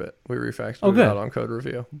got rid of it. We refactored it out on code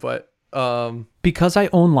review. But because I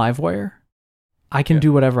own Livewire, I can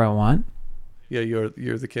do whatever I want. Yeah,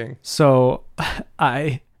 you're the king. So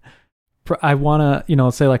I want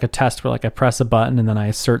to, say like a test where like I press a button and then I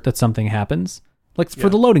assert that something happens. Like for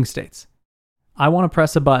the loading states. I want to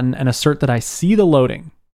press a button and assert that I see the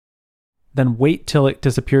loading, then wait till it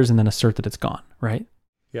disappears and then assert that it's gone, right?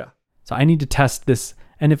 Yeah. So I need to test this.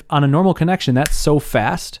 And if on a normal connection, that's so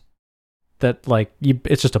fast that like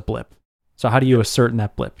it's just a blip. So how do you assert in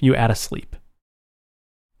that blip? You add a sleep.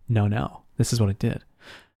 No. This is what I did.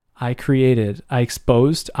 I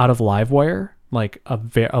exposed out of Livewire like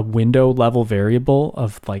a window level variable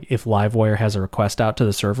of like if Livewire has a request out to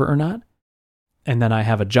the server or not. And then I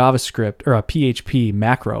have a JavaScript or a PHP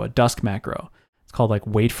macro, a Dusk macro. It's called like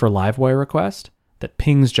wait for Livewire request that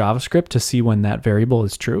pings JavaScript to see when that variable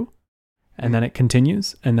is true. And then it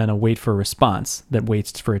continues. And then a wait for response that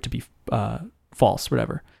waits for it to be false,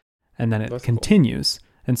 whatever. And then it continues. Cool.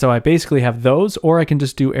 And so I basically have those, or I can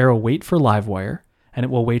just do arrow wait for Livewire, and it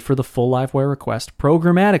will wait for the full Livewire request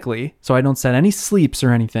programmatically. So I don't set any sleeps or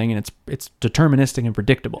anything. And it's deterministic and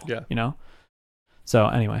predictable, So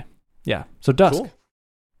anyway. Yeah. So Dusk. Cool.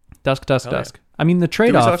 Dusk. Yeah. I mean, the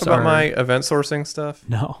trade-offs Did we talk about my event sourcing stuff?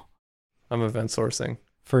 No. I'm event sourcing.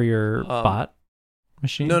 For your bot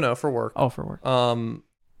machine? No, for work. Oh, for work.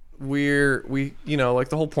 We like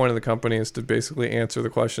the whole point of the company is to basically answer the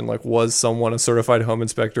question, like, was someone a certified home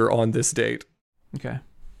inspector on this date? Okay.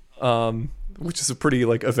 Which is a pretty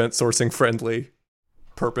like event sourcing friendly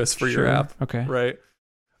purpose for your app. Okay. Right.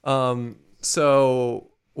 So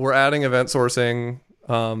we're adding event sourcing,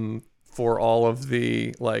 for all of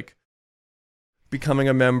the like becoming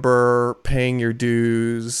a member, paying your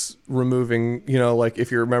dues, removing, like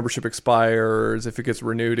if your membership expires, if it gets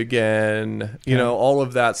renewed again, all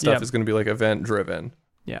of that stuff is going to be like event driven.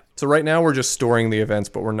 Yeah. So right now we're just storing the events,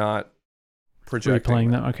 but we're not projecting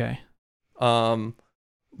replaying them. Okay.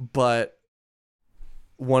 But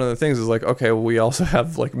one of the things is like, okay, well, we also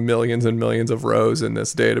have like millions and millions of rows in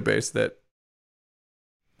this database that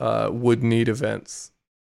would need events,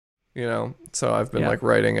 you know? So I've been like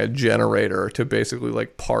writing a generator to basically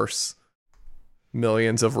like parse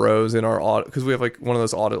millions of rows in our audit, because we have like one of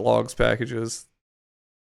those audit logs packages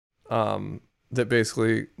that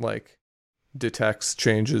basically like detects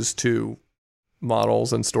changes to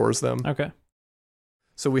models and stores them. Okay.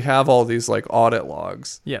 So we have all these like audit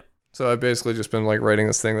logs. Yep. So I've basically just been like writing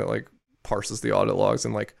this thing that like parses the audit logs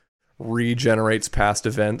and like regenerates past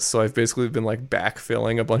events. So I've basically been like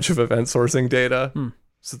backfilling a bunch of event sourcing data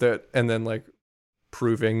so that, and then like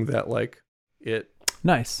proving that like it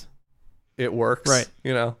works. Right.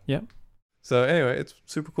 You know? Yep. So anyway, it's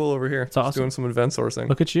super cool over here. It's awesome. Just doing some event sourcing.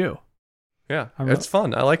 Look at you. Yeah. It's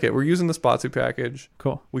fun. I like it. We're using the Spotsu package.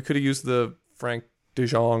 Cool. We could have used the Frank de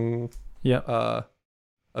Jong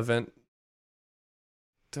event.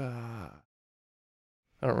 I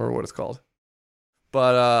don't remember what it's called.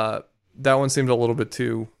 But that one seemed a little bit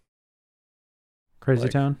too Crazy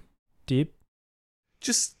Town? Deep?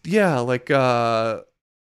 Just like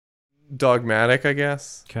dogmatic, I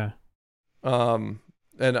guess. Okay. And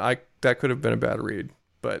that could have been a bad read,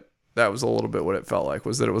 but that was a little bit what it felt like,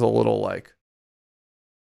 was that it was a little like,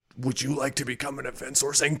 would you like to become an event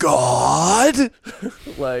sourcing god?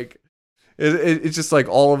 Like it's just like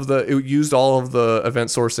it used all of the event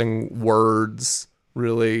sourcing words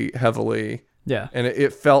really heavily. Yeah. And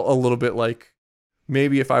it felt a little bit like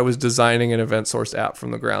maybe if I was designing an event source app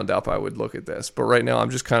from the ground up, I would look at this. But right now I'm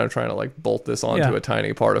just kind of trying to like bolt this onto a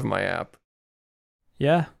tiny part of my app.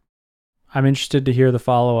 Yeah. I'm interested to hear the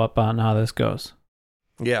follow-up on how this goes.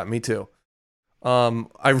 Yeah, me too.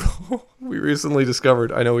 We recently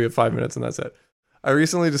discovered, I know we have 5 minutes and that's it. I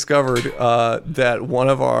recently discovered that one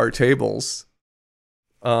of our tables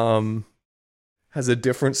has a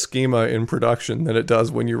different schema in production than it does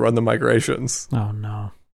when you run the migrations. Oh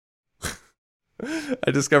no.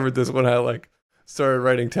 I discovered this when I like started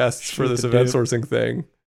writing tests for this event sourcing thing.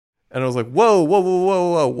 And I was like, whoa.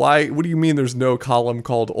 Why? What do you mean there's no column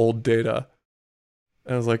called old data?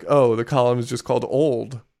 And I was like, oh, the column is just called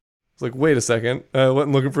old. I was like, wait a second. And I went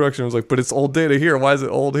and looked in production. I was like, but it's old data here. Why is it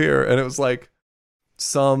old here? And it was like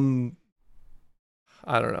some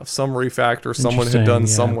refactor someone had done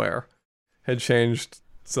somewhere had changed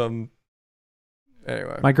some.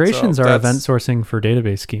 Anyway. Migrations are event sourcing for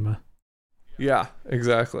database schema. Yeah,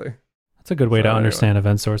 exactly. That's a good way to understand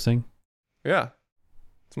event sourcing. Yeah.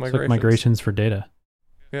 It's migrations for data.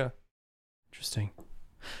 Yeah. Interesting.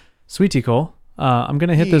 Sweetie Cole. I'm going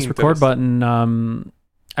to hit this record button.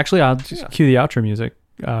 Actually, I'll just cue the outro music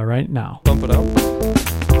right now. Bump it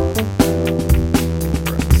up.